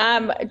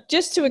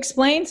 just to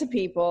explain to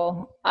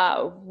people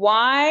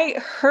why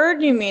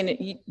herd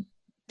immunity,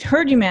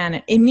 wait,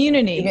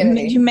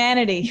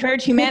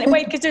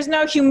 because there's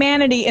no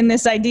humanity in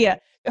this idea.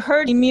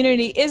 Herd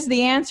immunity is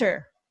the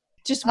answer.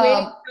 Just wait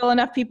until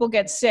enough people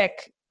get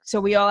sick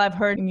so we all have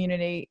herd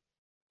immunity.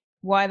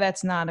 Why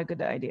that's not a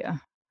good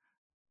idea?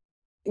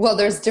 Well,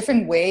 there's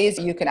different ways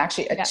you can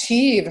actually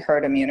achieve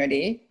herd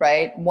immunity,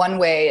 right? One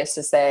way is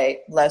to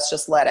say, let's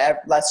just let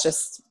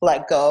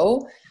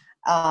go,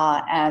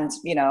 and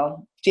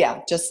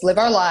just live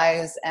our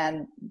lives,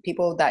 and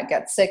people that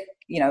get sick,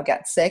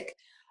 get sick.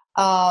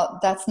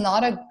 That's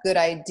not a good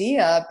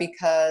idea,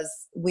 because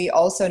we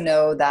also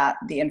know that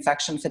the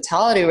infection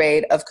fatality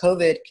rate of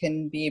COVID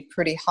can be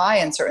pretty high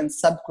in certain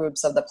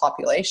subgroups of the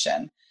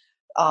population.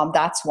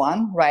 That's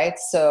one, right?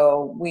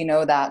 So we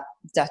know that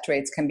death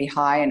rates can be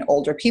high in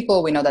older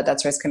people. We know that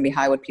death rates can be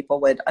high with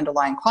people with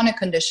underlying chronic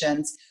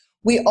conditions.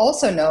 We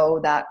also know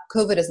that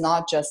COVID is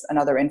not just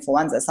another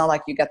influenza. It's not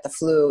like you get the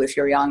flu if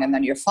you're young and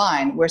then you're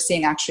fine. We're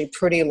seeing actually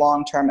pretty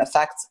long-term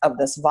effects of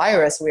this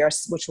virus,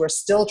 which we're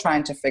still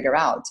trying to figure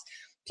out.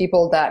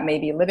 People that may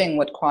be living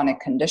with chronic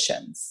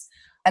conditions.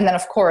 And then,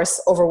 of course,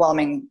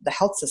 overwhelming the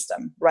health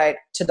system, right?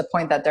 To the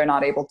point that they're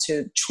not able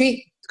to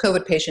treat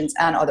COVID patients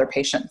and other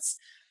patients.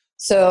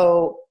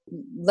 So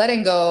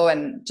letting go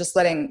and just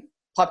letting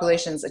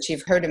populations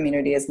achieve herd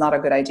immunity is not a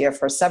good idea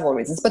for several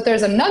reasons. But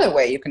there's another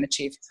way you can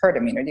achieve herd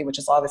immunity, which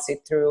is obviously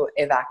through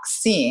a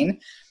vaccine,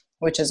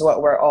 which is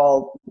what we're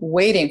all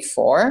waiting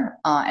for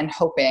and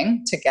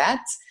hoping to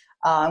get.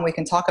 And we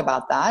can talk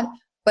about that.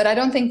 But I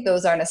don't think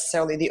those are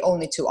necessarily the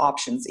only two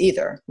options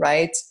either,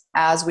 right?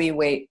 As we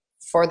wait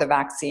for the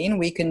vaccine,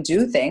 we can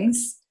do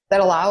things that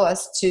allow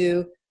us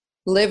to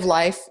live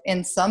life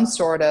in some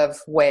sort of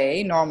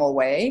way, normal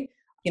way,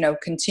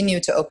 continue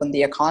to open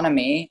the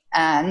economy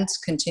and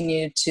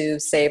continue to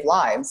save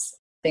lives.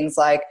 Things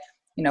like,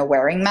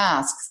 wearing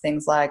masks,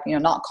 things like,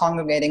 not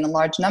congregating in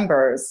large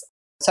numbers.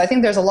 So I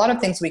think there's a lot of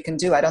things we can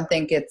do. I don't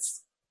think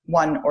it's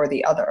one or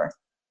the other.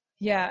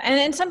 Yeah.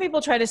 And some people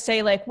try to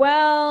say if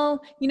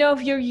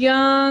you're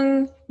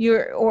young,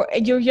 or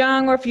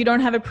if you don't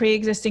have a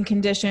pre-existing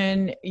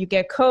condition, you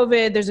get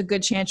COVID, there's a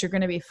good chance you're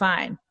going to be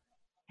fine.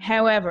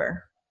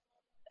 However,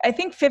 I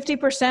think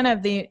 50%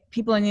 of the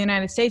people in the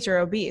United States are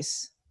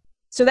obese.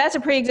 So that's a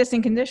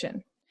pre-existing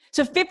condition.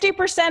 So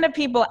 50% of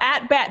people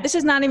at best, this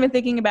is not even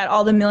thinking about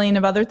all the million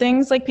of other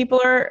things like people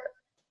are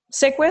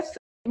sick with,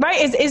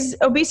 right? Is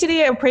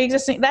obesity a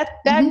pre-existing, that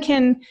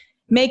can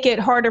make it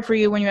harder for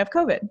you when you have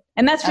COVID.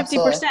 And that's 50%.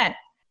 Absolutely.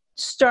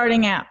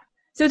 starting out.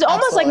 So it's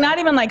almost Absolutely. like not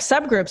even like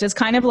subgroups. It's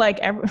kind of like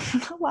a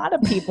lot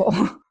of people.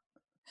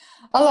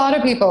 A lot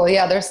of people.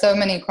 Yeah. There's so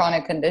many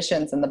chronic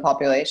conditions in the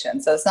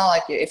population. So it's not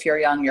like if you're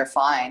young, you're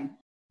fine.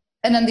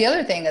 And then the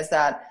other thing is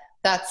that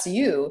that's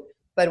you.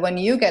 But when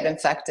you get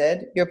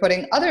infected, you're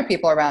putting other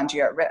people around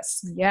you at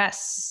risk.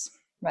 Yes.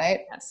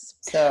 Right? Yes.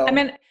 So, I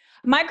mean,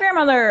 my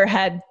grandmother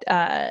had,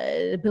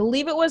 I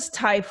believe it was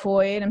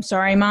typhoid. I'm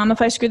sorry, Mom,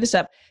 if I screwed this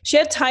up. She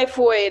had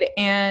typhoid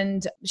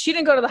and she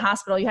didn't go to the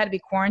hospital. You had to be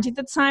quarantined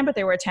at the time, but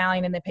they were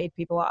Italian and they paid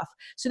people off.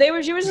 So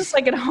she was just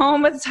like at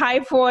home with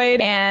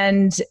typhoid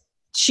and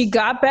she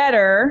got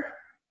better,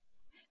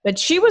 but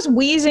she was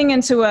wheezing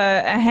into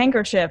a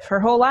handkerchief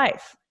her whole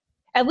life.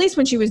 At least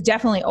when she was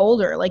definitely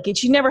older. Like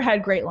she never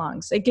had great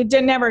lungs. It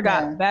never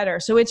got better.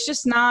 So it's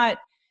just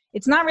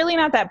it's really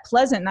not that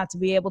pleasant not to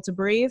be able to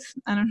breathe.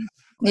 I don't know.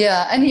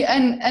 Yeah.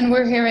 And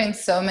we're hearing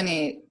so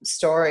many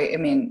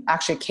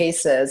actually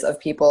cases of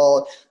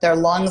people, their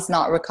lungs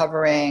not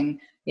recovering,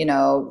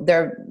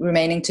 they're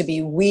remaining to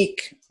be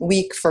weak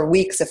for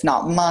weeks, if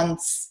not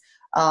months.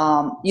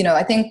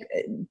 I think,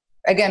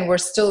 again, we're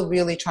still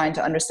really trying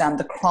to understand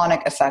the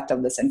chronic effect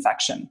of this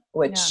infection,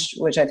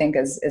 which I think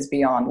is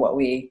beyond what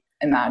we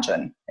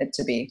imagine it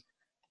to be.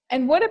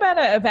 And what about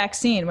a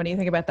vaccine? What do you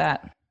think about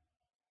that?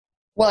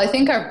 Well, I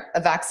think a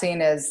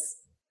vaccine is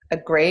a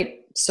great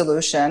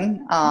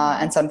solution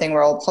and something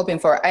we're all hoping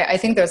for. I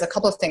think there's a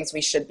couple of things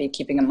we should be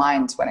keeping in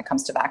mind when it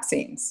comes to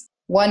vaccines.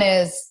 One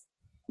is,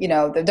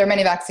 there are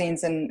many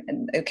vaccines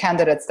and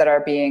candidates that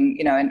are being,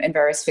 in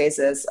various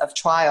phases of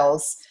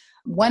trials.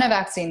 When a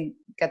vaccine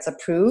gets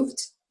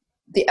approved,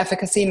 the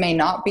efficacy may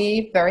not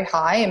be very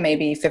high. It may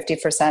be 50%,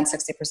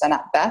 60%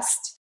 at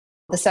best.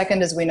 The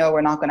second is we know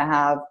we're not going to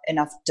have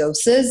enough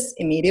doses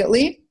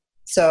immediately.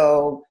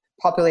 So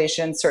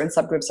certain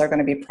subgroups are going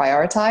to be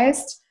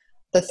prioritized.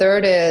 The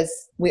third is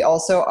we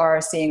also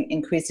are seeing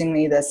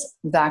increasingly this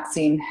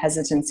vaccine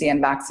hesitancy and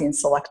vaccine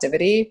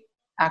selectivity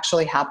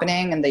actually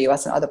happening in the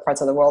US and other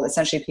parts of the world.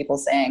 Essentially people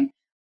saying,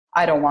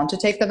 I don't want to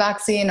take the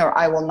vaccine or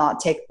I will not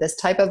take this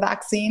type of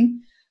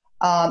vaccine.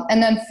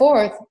 And then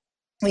fourth,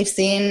 we've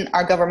seen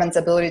our government's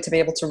ability to be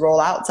able to roll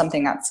out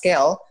something at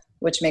scale,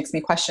 which makes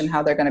me question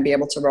how they're going to be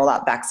able to roll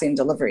out vaccine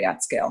delivery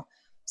at scale.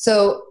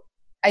 So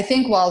I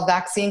think while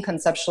vaccine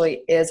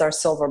conceptually is our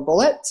silver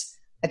bullet,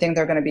 I think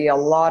there are going to be a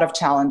lot of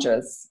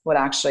challenges with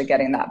actually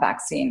getting that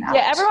vaccine out.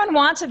 Yeah, everyone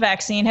wants a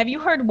vaccine. Have you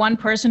heard one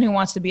person who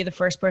wants to be the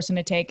first person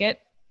to take it?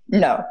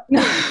 No.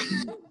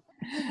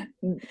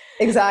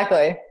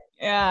 Exactly.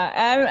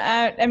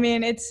 Yeah, I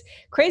mean, it's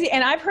crazy.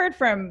 And I've heard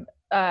from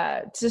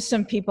just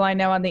some people I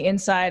know on the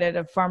inside at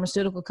a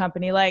pharmaceutical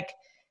company, like,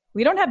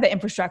 we don't have the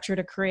infrastructure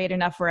to create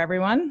enough for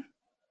everyone.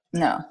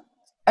 No.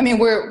 I mean,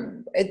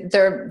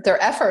 there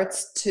are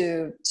efforts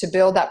to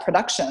build that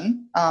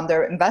production,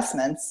 there are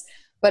investments,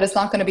 but it's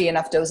not going to be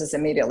enough doses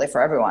immediately for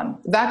everyone.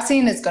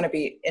 Vaccine is going to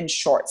be in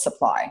short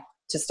supply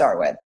to start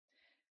with.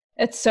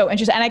 It's so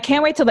interesting. And I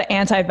can't wait till the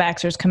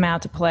anti-vaxxers come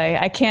out to play.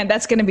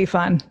 That's going to be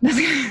fun.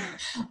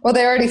 Well,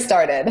 they already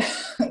started,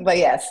 but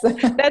yes.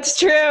 That's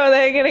true.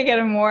 They're going to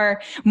get more.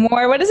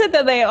 What is it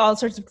that all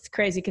sorts of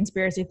crazy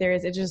conspiracy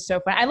theories? It's just so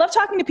fun. I love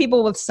talking to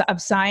people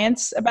of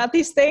science about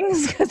these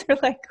things because they're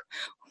like,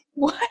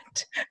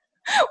 what?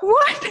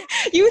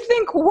 You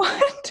think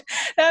what?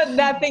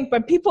 That thing,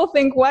 but people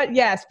think what?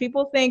 Yes,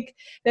 people think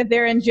that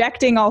they're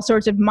injecting all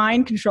sorts of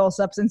mind control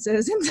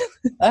substances.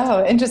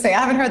 Oh, interesting. I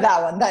haven't heard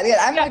that one.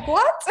 I'm like,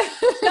 what?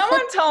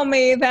 Someone told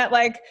me that,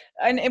 like,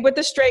 and with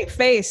a straight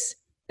face,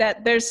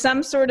 that there's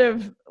some sort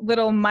of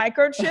little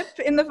microchip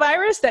in the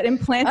virus that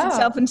implants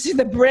itself into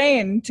the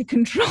brain to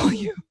control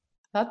you.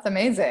 That's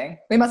amazing.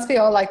 We must be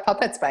all like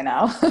puppets by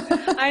now.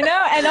 I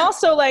know. And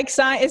also, like,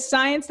 is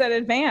science that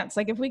advanced?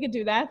 Like, if we could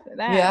do that.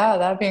 Yeah,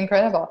 that'd be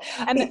incredible.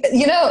 And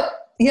the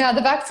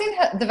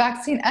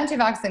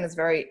anti-vaccine is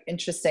very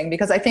interesting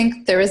because I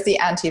think there is the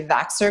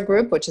anti-vaxxer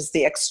group, which is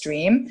the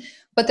extreme.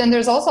 But then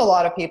there's also a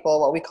lot of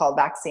people, what we call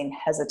vaccine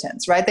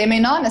hesitants, right? They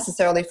may not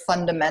necessarily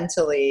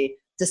fundamentally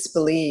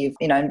disbelieve,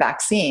 in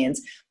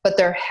vaccines, but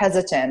they're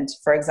hesitant,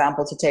 for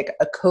example, to take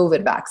a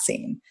COVID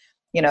vaccine.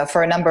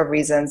 For a number of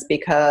reasons,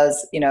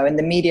 because, in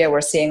the media, we're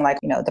seeing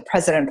the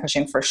president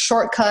pushing for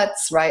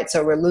shortcuts, right?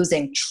 So we're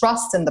losing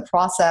trust in the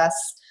process.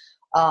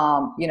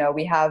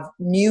 We have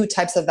new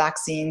types of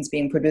vaccines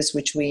being produced,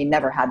 which we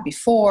never had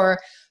before.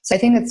 So I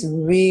think it's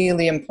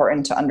really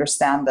important to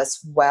understand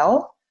this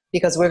well,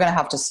 because we're going to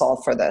have to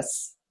solve for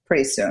this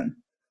pretty soon.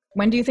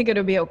 When do you think it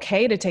would be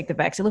okay to take the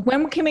vaccine? Like,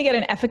 when can we get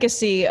an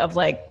efficacy of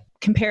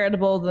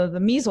comparable to the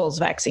measles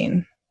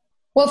vaccine?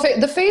 Well,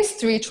 the phase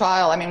 3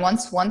 trial, I mean,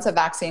 once a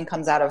vaccine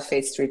comes out of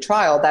phase 3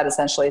 trial, that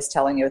essentially is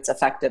telling you it's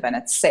effective and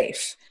it's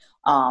safe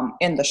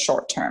in the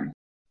short term.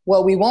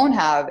 What we won't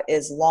have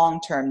is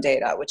long-term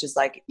data, which is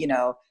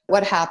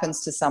what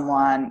happens to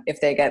someone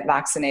if they get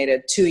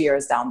vaccinated 2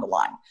 years down the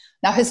line.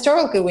 Now,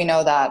 historically, we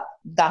know that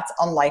that's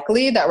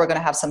unlikely, that we're going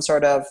to have some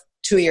sort of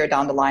 2-year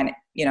down the line,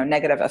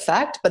 negative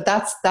effect, but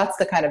that's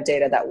the kind of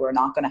data that we're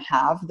not going to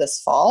have this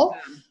fall.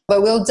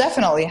 But we'll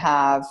definitely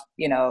have,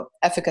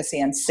 efficacy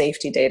and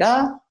safety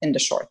data in the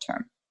short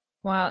term.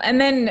 Wow. And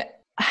then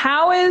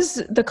how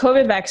is the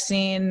COVID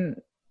vaccine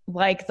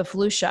like the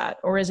flu shot,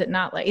 or is it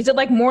not like, is it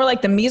like more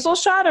like the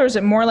measles shot, or is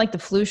it more like the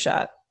flu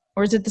shot,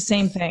 or is it the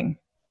same thing?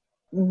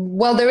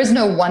 Well, there is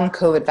no one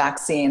COVID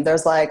vaccine.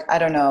 There's like, I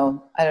don't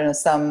know,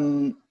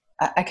 some,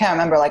 I can't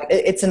remember, like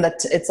it's in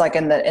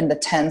the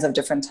tens of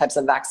different types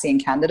of vaccine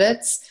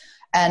candidates.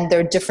 And there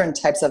are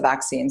different types of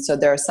vaccines. So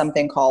there's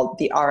something called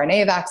the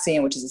RNA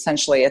vaccine, which is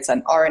essentially, it's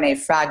an RNA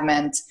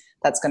fragment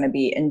that's going to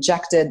be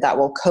injected that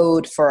will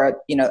code for,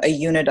 a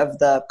unit of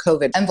the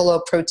COVID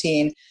envelope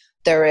protein.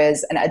 There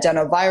is an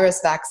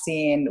adenovirus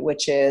vaccine,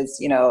 which is,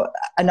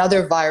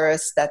 another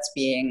virus that's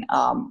being,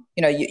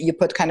 you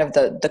put kind of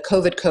the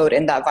COVID code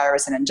in that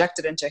virus and inject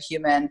it into a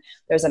human.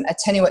 There's an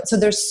attenuate. So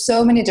there's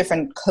so many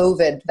different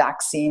COVID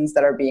vaccines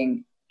that are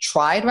being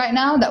tried right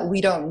now that we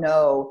don't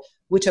know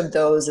which of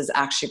those is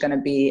actually going to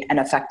be an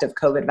effective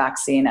COVID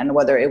vaccine and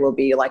whether it will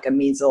be like a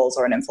measles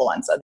or an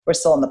influenza. We're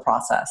still in the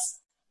process.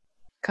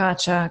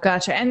 Gotcha.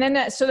 And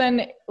then, so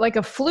then like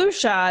a flu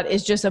shot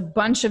is just a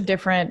bunch of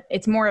different,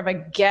 it's more of a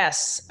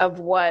guess of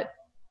what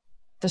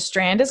the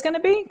strand is going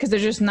to be. Cause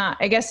there's just not,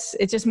 I guess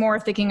it's just more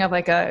thinking of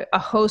like a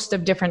host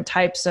of different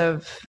types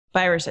of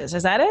viruses.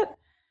 Is that it?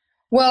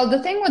 Well,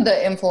 the thing with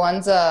the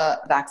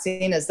influenza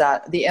vaccine is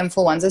that the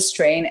influenza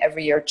strain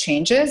every year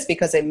changes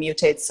because it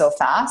mutates so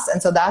fast.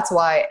 And so that's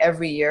why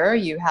every year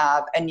you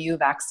have a new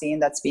vaccine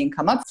that's being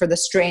come up for the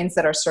strains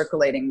that are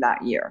circulating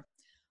that year.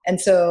 And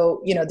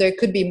so, there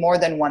could be more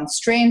than one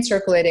strain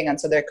circulating.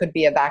 And so there could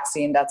be a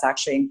vaccine that's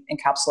actually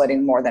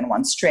encapsulating more than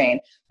one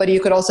strain, but you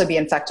could also be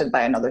infected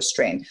by another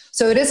strain.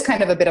 So it is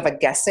kind of a bit of a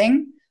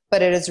guessing,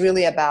 but it is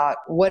really about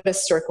what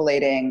is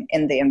circulating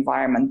in the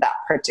environment that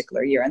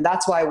particular year. And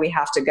that's why we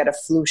have to get a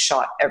flu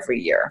shot every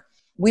year.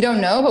 We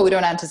don't know, but we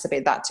don't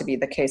anticipate that to be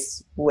the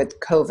case with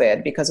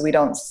COVID because we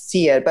don't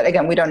see it. But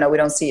again, we don't know. We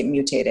don't see it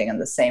mutating in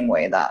the same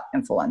way that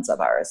influenza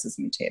virus is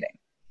mutating.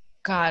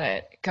 Got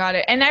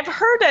it. And I've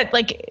heard that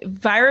like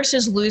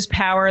viruses lose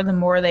power the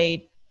more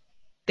they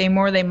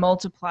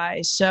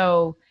multiply.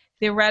 So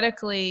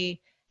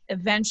theoretically,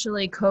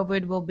 eventually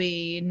COVID will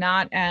be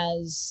not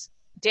as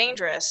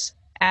dangerous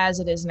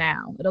as it is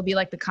now. It'll be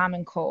like the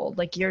common cold,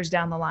 like years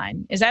down the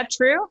line. Is that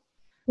true?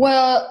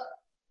 Well,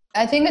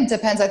 I think it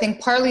depends. I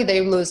think partly they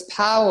lose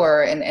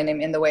power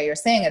in the way you're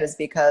saying it is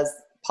because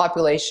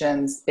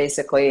populations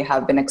basically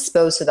have been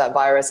exposed to that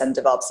virus and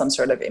develop some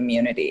sort of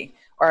immunity,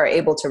 or are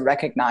able to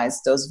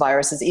recognize those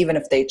viruses even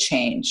if they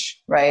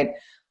change, right?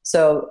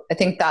 So I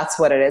think that's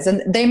what it is.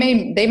 And they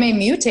may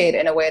mutate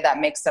in a way that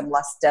makes them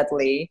less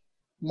deadly,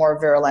 more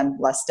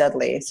virulent, less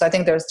deadly. So I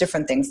think there's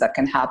different things that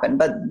can happen.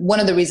 But one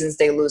of the reasons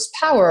they lose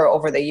power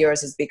over the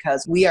years is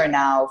because we are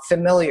now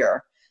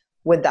familiar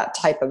with that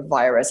type of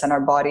virus and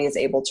our body is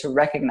able to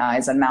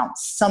recognize and mount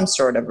some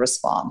sort of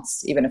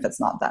response, even if it's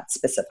not that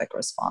specific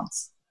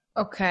response.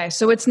 Okay.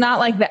 So it's not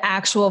like the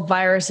actual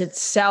virus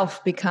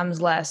itself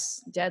becomes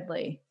less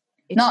deadly.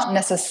 Not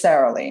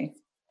necessarily.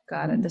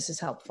 Got it. This is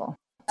helpful.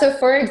 So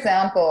for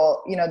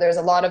example, there's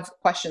a lot of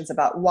questions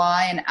about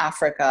why in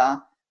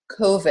Africa,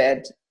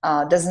 COVID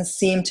doesn't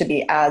seem to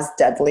be as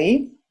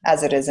deadly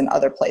as it is in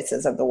other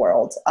places of the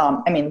world.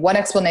 One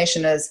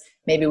explanation is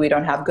maybe we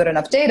don't have good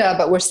enough data,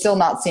 but we're still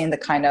not seeing the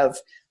kind of,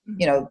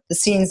 the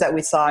scenes that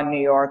we saw in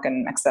New York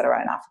and et cetera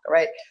in Africa,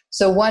 right?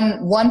 So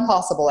one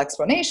possible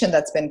explanation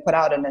that's been put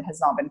out and it has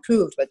not been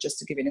proved, but just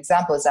to give you an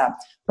example, is that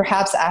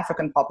perhaps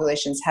African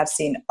populations have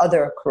seen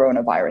other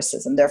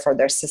coronaviruses and therefore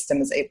their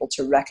system is able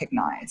to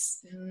recognize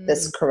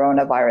this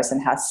coronavirus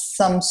and has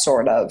some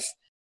sort of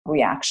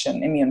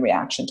immune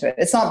reaction to it.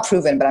 It's not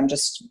proven, but I'm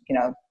just,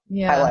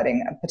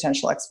 highlighting a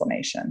potential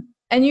explanation.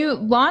 And you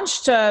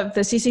launched the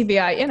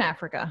CCVI in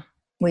Africa.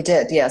 We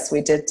did. Yes,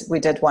 we did. We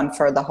did one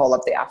for the whole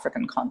of the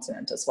African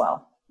continent as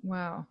well.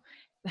 Wow.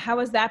 How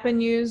has that been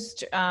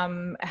used?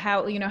 How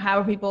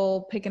are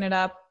people picking it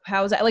up?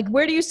 How is that? Like,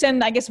 where do you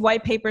send, I guess,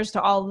 white papers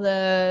to all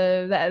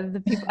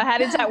the people? How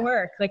does that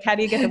work? Like, how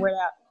do you get the word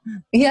out?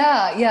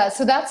 Yeah.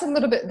 So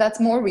that's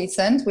more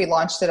recent. We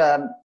launched it, I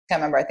can't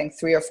remember, I think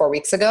 3 or 4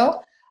 weeks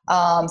ago.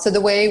 So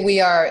the way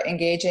we are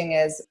engaging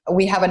is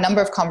we have a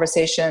number of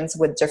conversations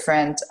with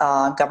different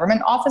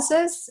government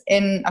offices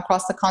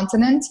across the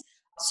continent.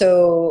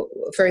 So,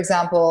 for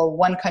example,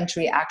 one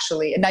country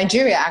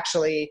Nigeria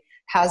actually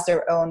has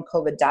their own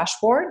COVID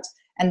dashboard,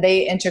 and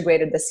they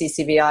integrated the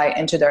CCVI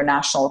into their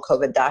national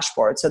COVID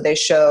dashboard. So they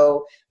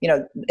show,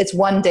 it's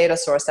one data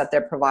source that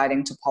they're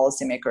providing to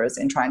policymakers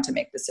in trying to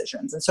make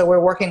decisions. And so we're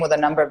working with a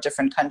number of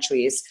different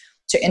countries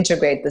to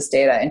integrate this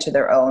data into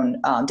their own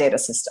data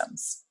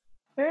systems.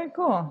 Very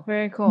cool.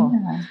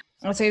 Yeah.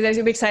 So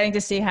it'll be exciting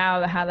to see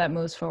how that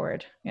moves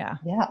forward. Yeah.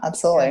 Yeah,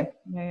 absolutely.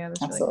 Yeah,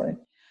 that's absolutely. Really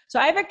good. So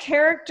I have a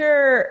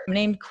character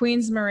named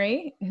Queens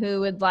Marie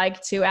who would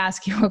like to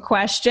ask you a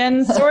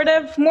question, sort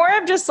of more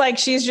of just like,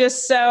 she's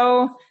just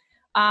so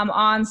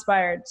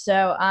awe-inspired.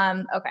 So,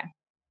 okay.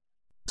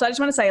 So I just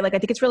want to say, like, I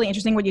think it's really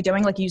interesting what you're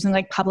doing, like using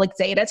like public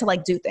data to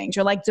like do things.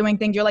 You're like doing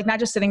things. You're like not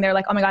just sitting there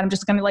like, oh my God, I'm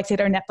just going to like sit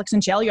there on Netflix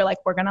and chill. You're like,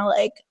 we're going to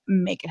like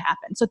make it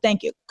happen. So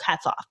thank you.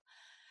 Hats off.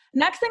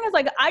 Next thing is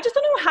like, I just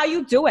don't know how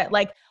you do it.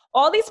 Like,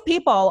 all these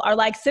people are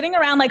like sitting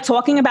around like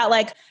talking about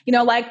like, you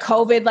know, like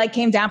COVID like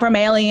came down from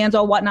aliens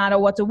or whatnot or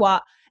what to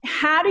what.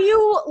 How do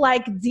you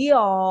like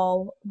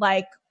deal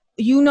like,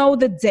 you know,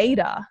 the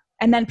data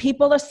and then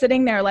people are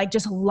sitting there like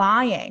just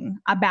lying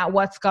about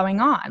what's going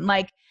on?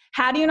 Like,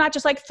 how do you not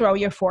just like throw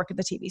your fork at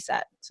the TV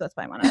set? So that's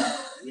why I want to.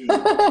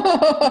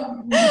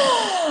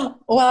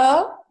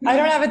 Well, I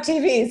don't have a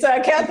TV, so I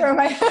can't throw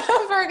my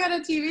fork at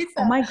a TV set.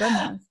 Oh my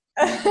goodness.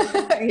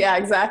 Yeah,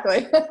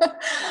 exactly.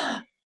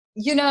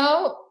 You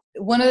know,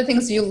 one of the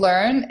things you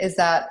learn is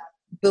that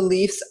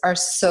beliefs are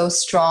so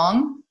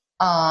strong,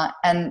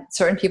 and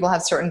certain people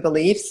have certain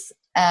beliefs,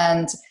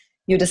 and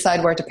you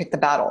decide where to pick the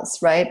battles,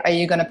 right? Are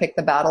you going to pick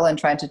the battle and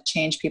try to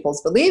change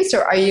people's beliefs,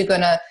 or are you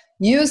going to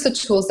use the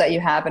tools that you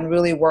have and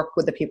really work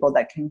with the people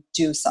that can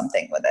do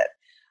something with it?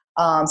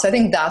 So I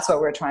think that's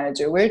what we're trying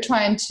to do. We're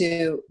trying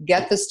to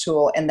get this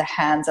tool in the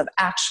hands of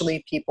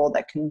actually people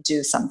that can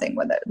do something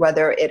with it,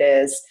 whether it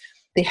is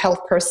the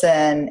health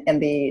person in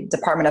the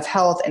Department of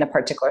Health in a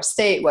particular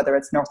state, whether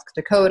it's North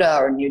Dakota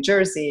or New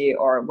Jersey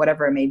or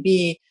whatever it may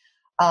be.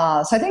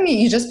 So I think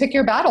you just pick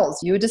your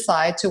battles. You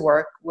decide to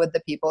work with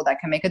the people that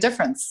can make a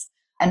difference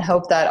and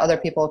hope that other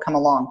people come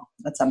along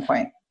at some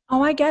point.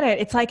 Oh, I get it.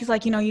 It's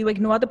like, you know, you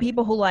ignore the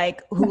people who are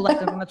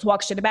going to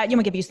talk shit about you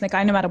and give you stink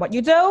eye no matter what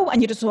you do.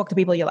 And you just talk to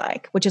people you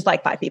like, which is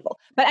like 5 people.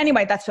 But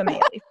anyway, that's for me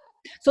at least.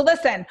 So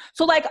listen,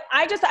 so like,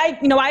 I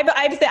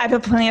have a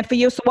plan for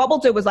you. So what we'll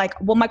do is like,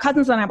 well, my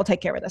cousins and I will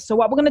take care of this. So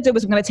what we're going to do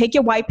is we're going to take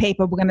your white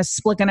paper. We're going to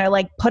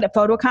like put a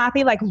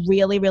photocopy, like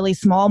really, really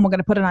small. And we're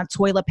going to put it on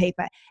toilet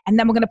paper. And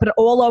then we're going to put it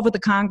all over the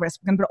Congress.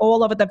 We're going to put it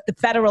all over the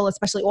federal,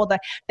 especially all the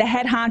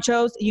head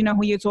honchos. You know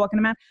who you're talking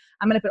about.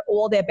 I'm going to put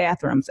all their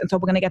bathrooms. And so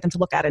we're going to get them to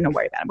look at it and don't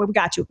worry about it. But we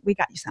got you,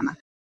 Sema.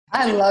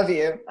 I love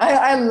you.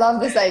 I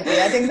love this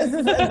idea. I think this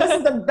is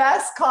the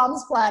best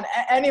comms plan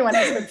anyone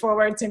has put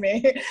forward to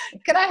me.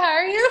 Can I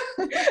hire you?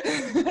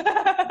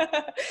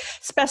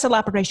 Special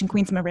Operation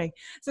Queen's Marie.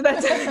 So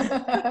that's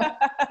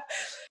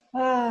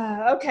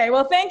okay.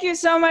 Well, thank you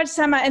so much,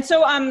 Sema. And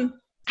so,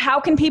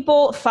 how can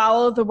people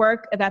follow the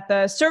work that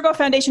the Sergo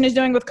Foundation is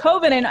doing with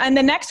COVID and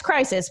the next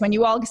crisis when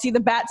you all see the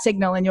bat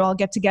signal and you all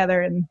get together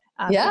and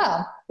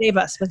save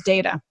us with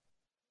data?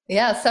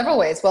 Yeah, several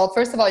ways. Well,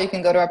 first of all, you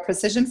can go to our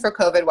Precision for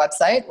COVID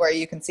website where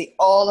you can see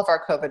all of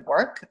our COVID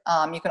work.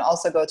 You can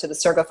also go to the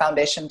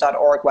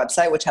sergofoundation.org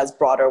website, which has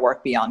broader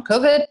work beyond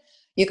COVID.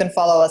 You can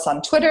follow us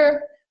on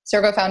Twitter,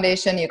 Sergo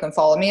Foundation. You can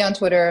follow me on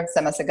Twitter,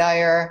 Sema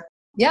Sagayer.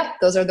 Yeah,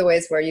 those are the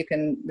ways where you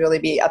can really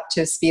be up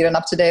to speed and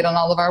up to date on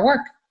all of our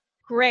work.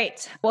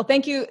 Great. Well,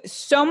 thank you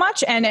so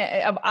much. And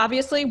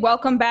obviously,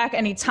 welcome back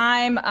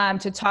anytime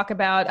to talk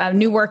about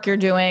new work you're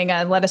doing.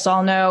 Let us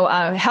all know.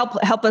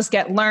 Help us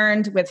get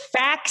learned with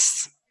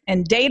facts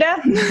and data.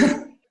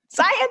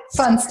 Science.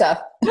 Fun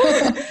stuff. All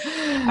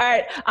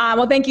right.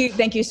 Well, thank you.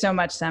 Thank you so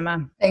much,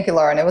 Sema. Thank you,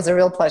 Lauren. It was a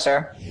real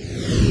pleasure.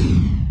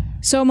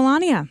 So,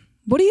 Melania,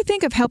 what do you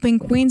think of helping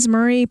Queen's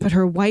Marie put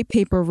her white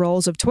paper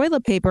rolls of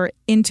toilet paper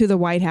into the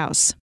White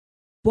House?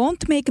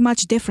 Won't make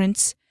much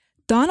difference.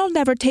 Donald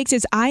never takes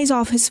his eyes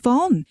off his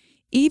phone,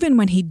 even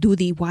when he do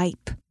the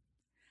wipe.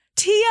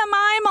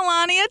 TMI,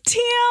 Melania,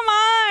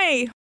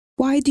 TMI!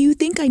 Why do you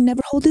think I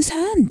never hold his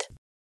hand?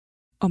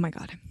 Oh my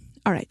God.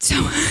 All right, so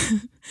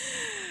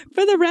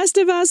for the rest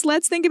of us,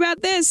 let's think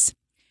about this.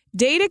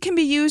 Data can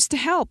be used to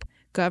help.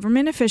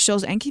 Government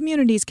officials and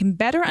communities can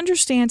better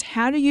understand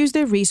how to use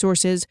their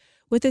resources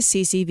with a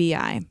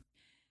CCVI.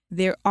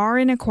 There are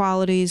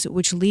inequalities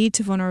which lead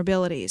to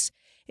vulnerabilities.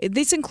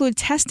 These include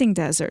testing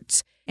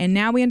deserts. And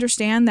now we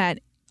understand that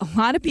a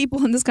lot of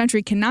people in this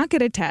country cannot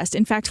get a test.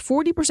 In fact,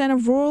 40%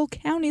 of rural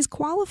counties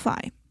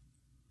qualify.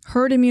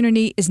 Herd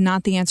immunity is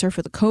not the answer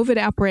for the COVID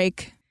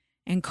outbreak,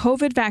 and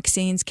COVID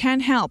vaccines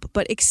can help,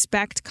 but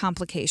expect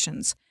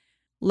complications.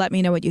 Let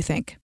me know what you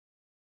think.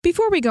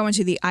 Before we go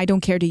into the I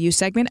Don't Care Do You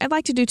segment, I'd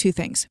like to do 2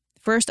 things.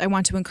 First, I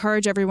want to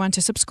encourage everyone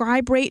to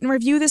subscribe, rate, and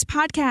review this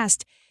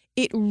podcast.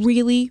 It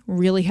really,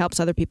 really helps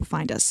other people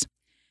find us.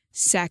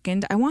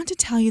 Second, I want to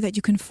tell you that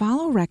you can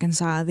follow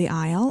Reconcile the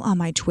Aisle on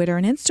my Twitter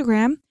and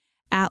Instagram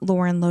at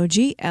Lauren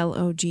Logi,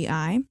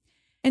 L-O-G-I.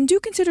 And do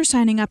consider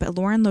signing up at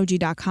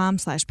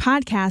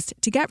laurenlogi.com/podcast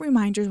to get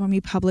reminders when we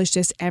publish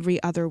this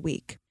every other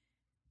week.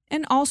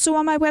 And also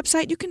on my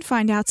website, you can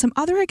find out some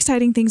other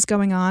exciting things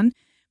going on.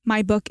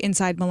 My book,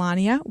 Inside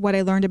Melania, What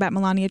I Learned About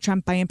Melania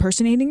Trump by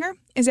Impersonating Her,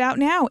 is out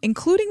now,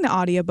 including the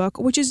audiobook,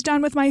 which is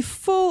done with my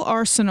full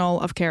arsenal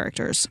of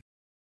characters.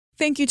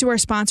 Thank you to our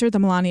sponsor,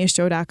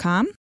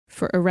 themelaniashow.com.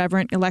 For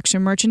irreverent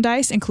election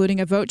merchandise, including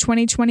a Vote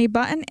 2020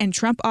 button and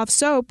Trump off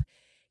soap,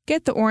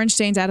 get the orange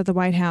stains out of the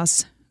White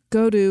House.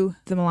 Go to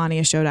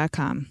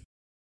themelaniashow.com.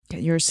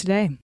 Get yours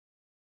today.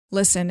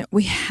 Listen,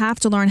 we have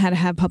to learn how to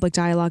have public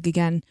dialogue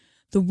again.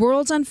 The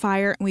world's on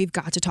fire, and we've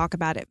got to talk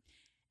about it.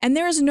 And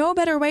there is no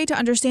better way to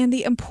understand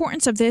the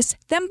importance of this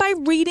than by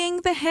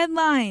reading the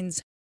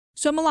headlines.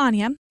 So,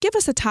 Melania, give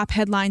us the top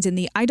headlines in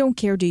the I Don't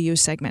Care Do You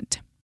segment.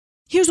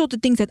 Here's all the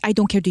things that I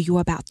don't care do you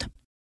about.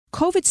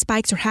 COVID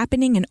spikes are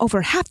happening in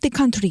over half the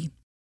country.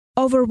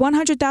 Over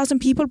 100,000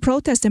 people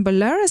protest in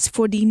Belarus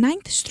for the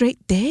 9th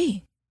straight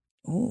day.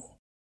 Ooh.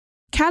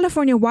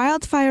 California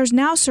wildfires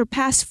now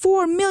surpass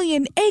 4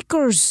 million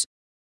acres.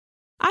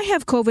 I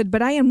have COVID,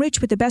 but I am rich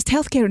with the best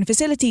healthcare and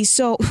facilities,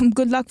 so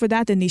good luck for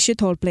that in these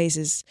shithole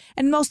places.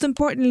 And most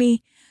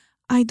importantly,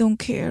 I don't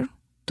care.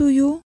 Do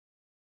you?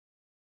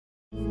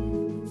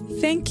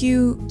 Thank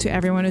you to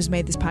everyone who's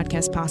made this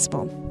podcast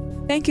possible.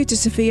 Thank you to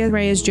Sophia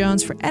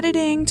Reyes-Jones for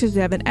editing, to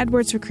Devin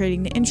Edwards for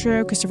creating the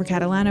intro, Christopher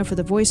Catalano for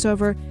the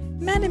voiceover,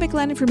 Mandy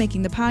McLennan for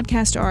making the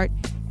podcast art,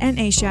 and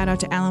a shout out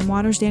to Alan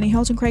Waters, Danny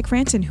Holt, and Craig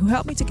Franson, who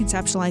helped me to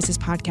conceptualize this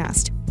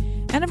podcast.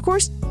 And of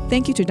course,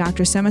 thank you to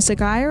Dr. Sema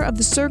Sagayar of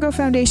the Sergo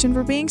Foundation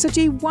for being such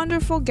a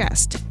wonderful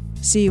guest.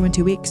 See you in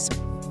 2 weeks.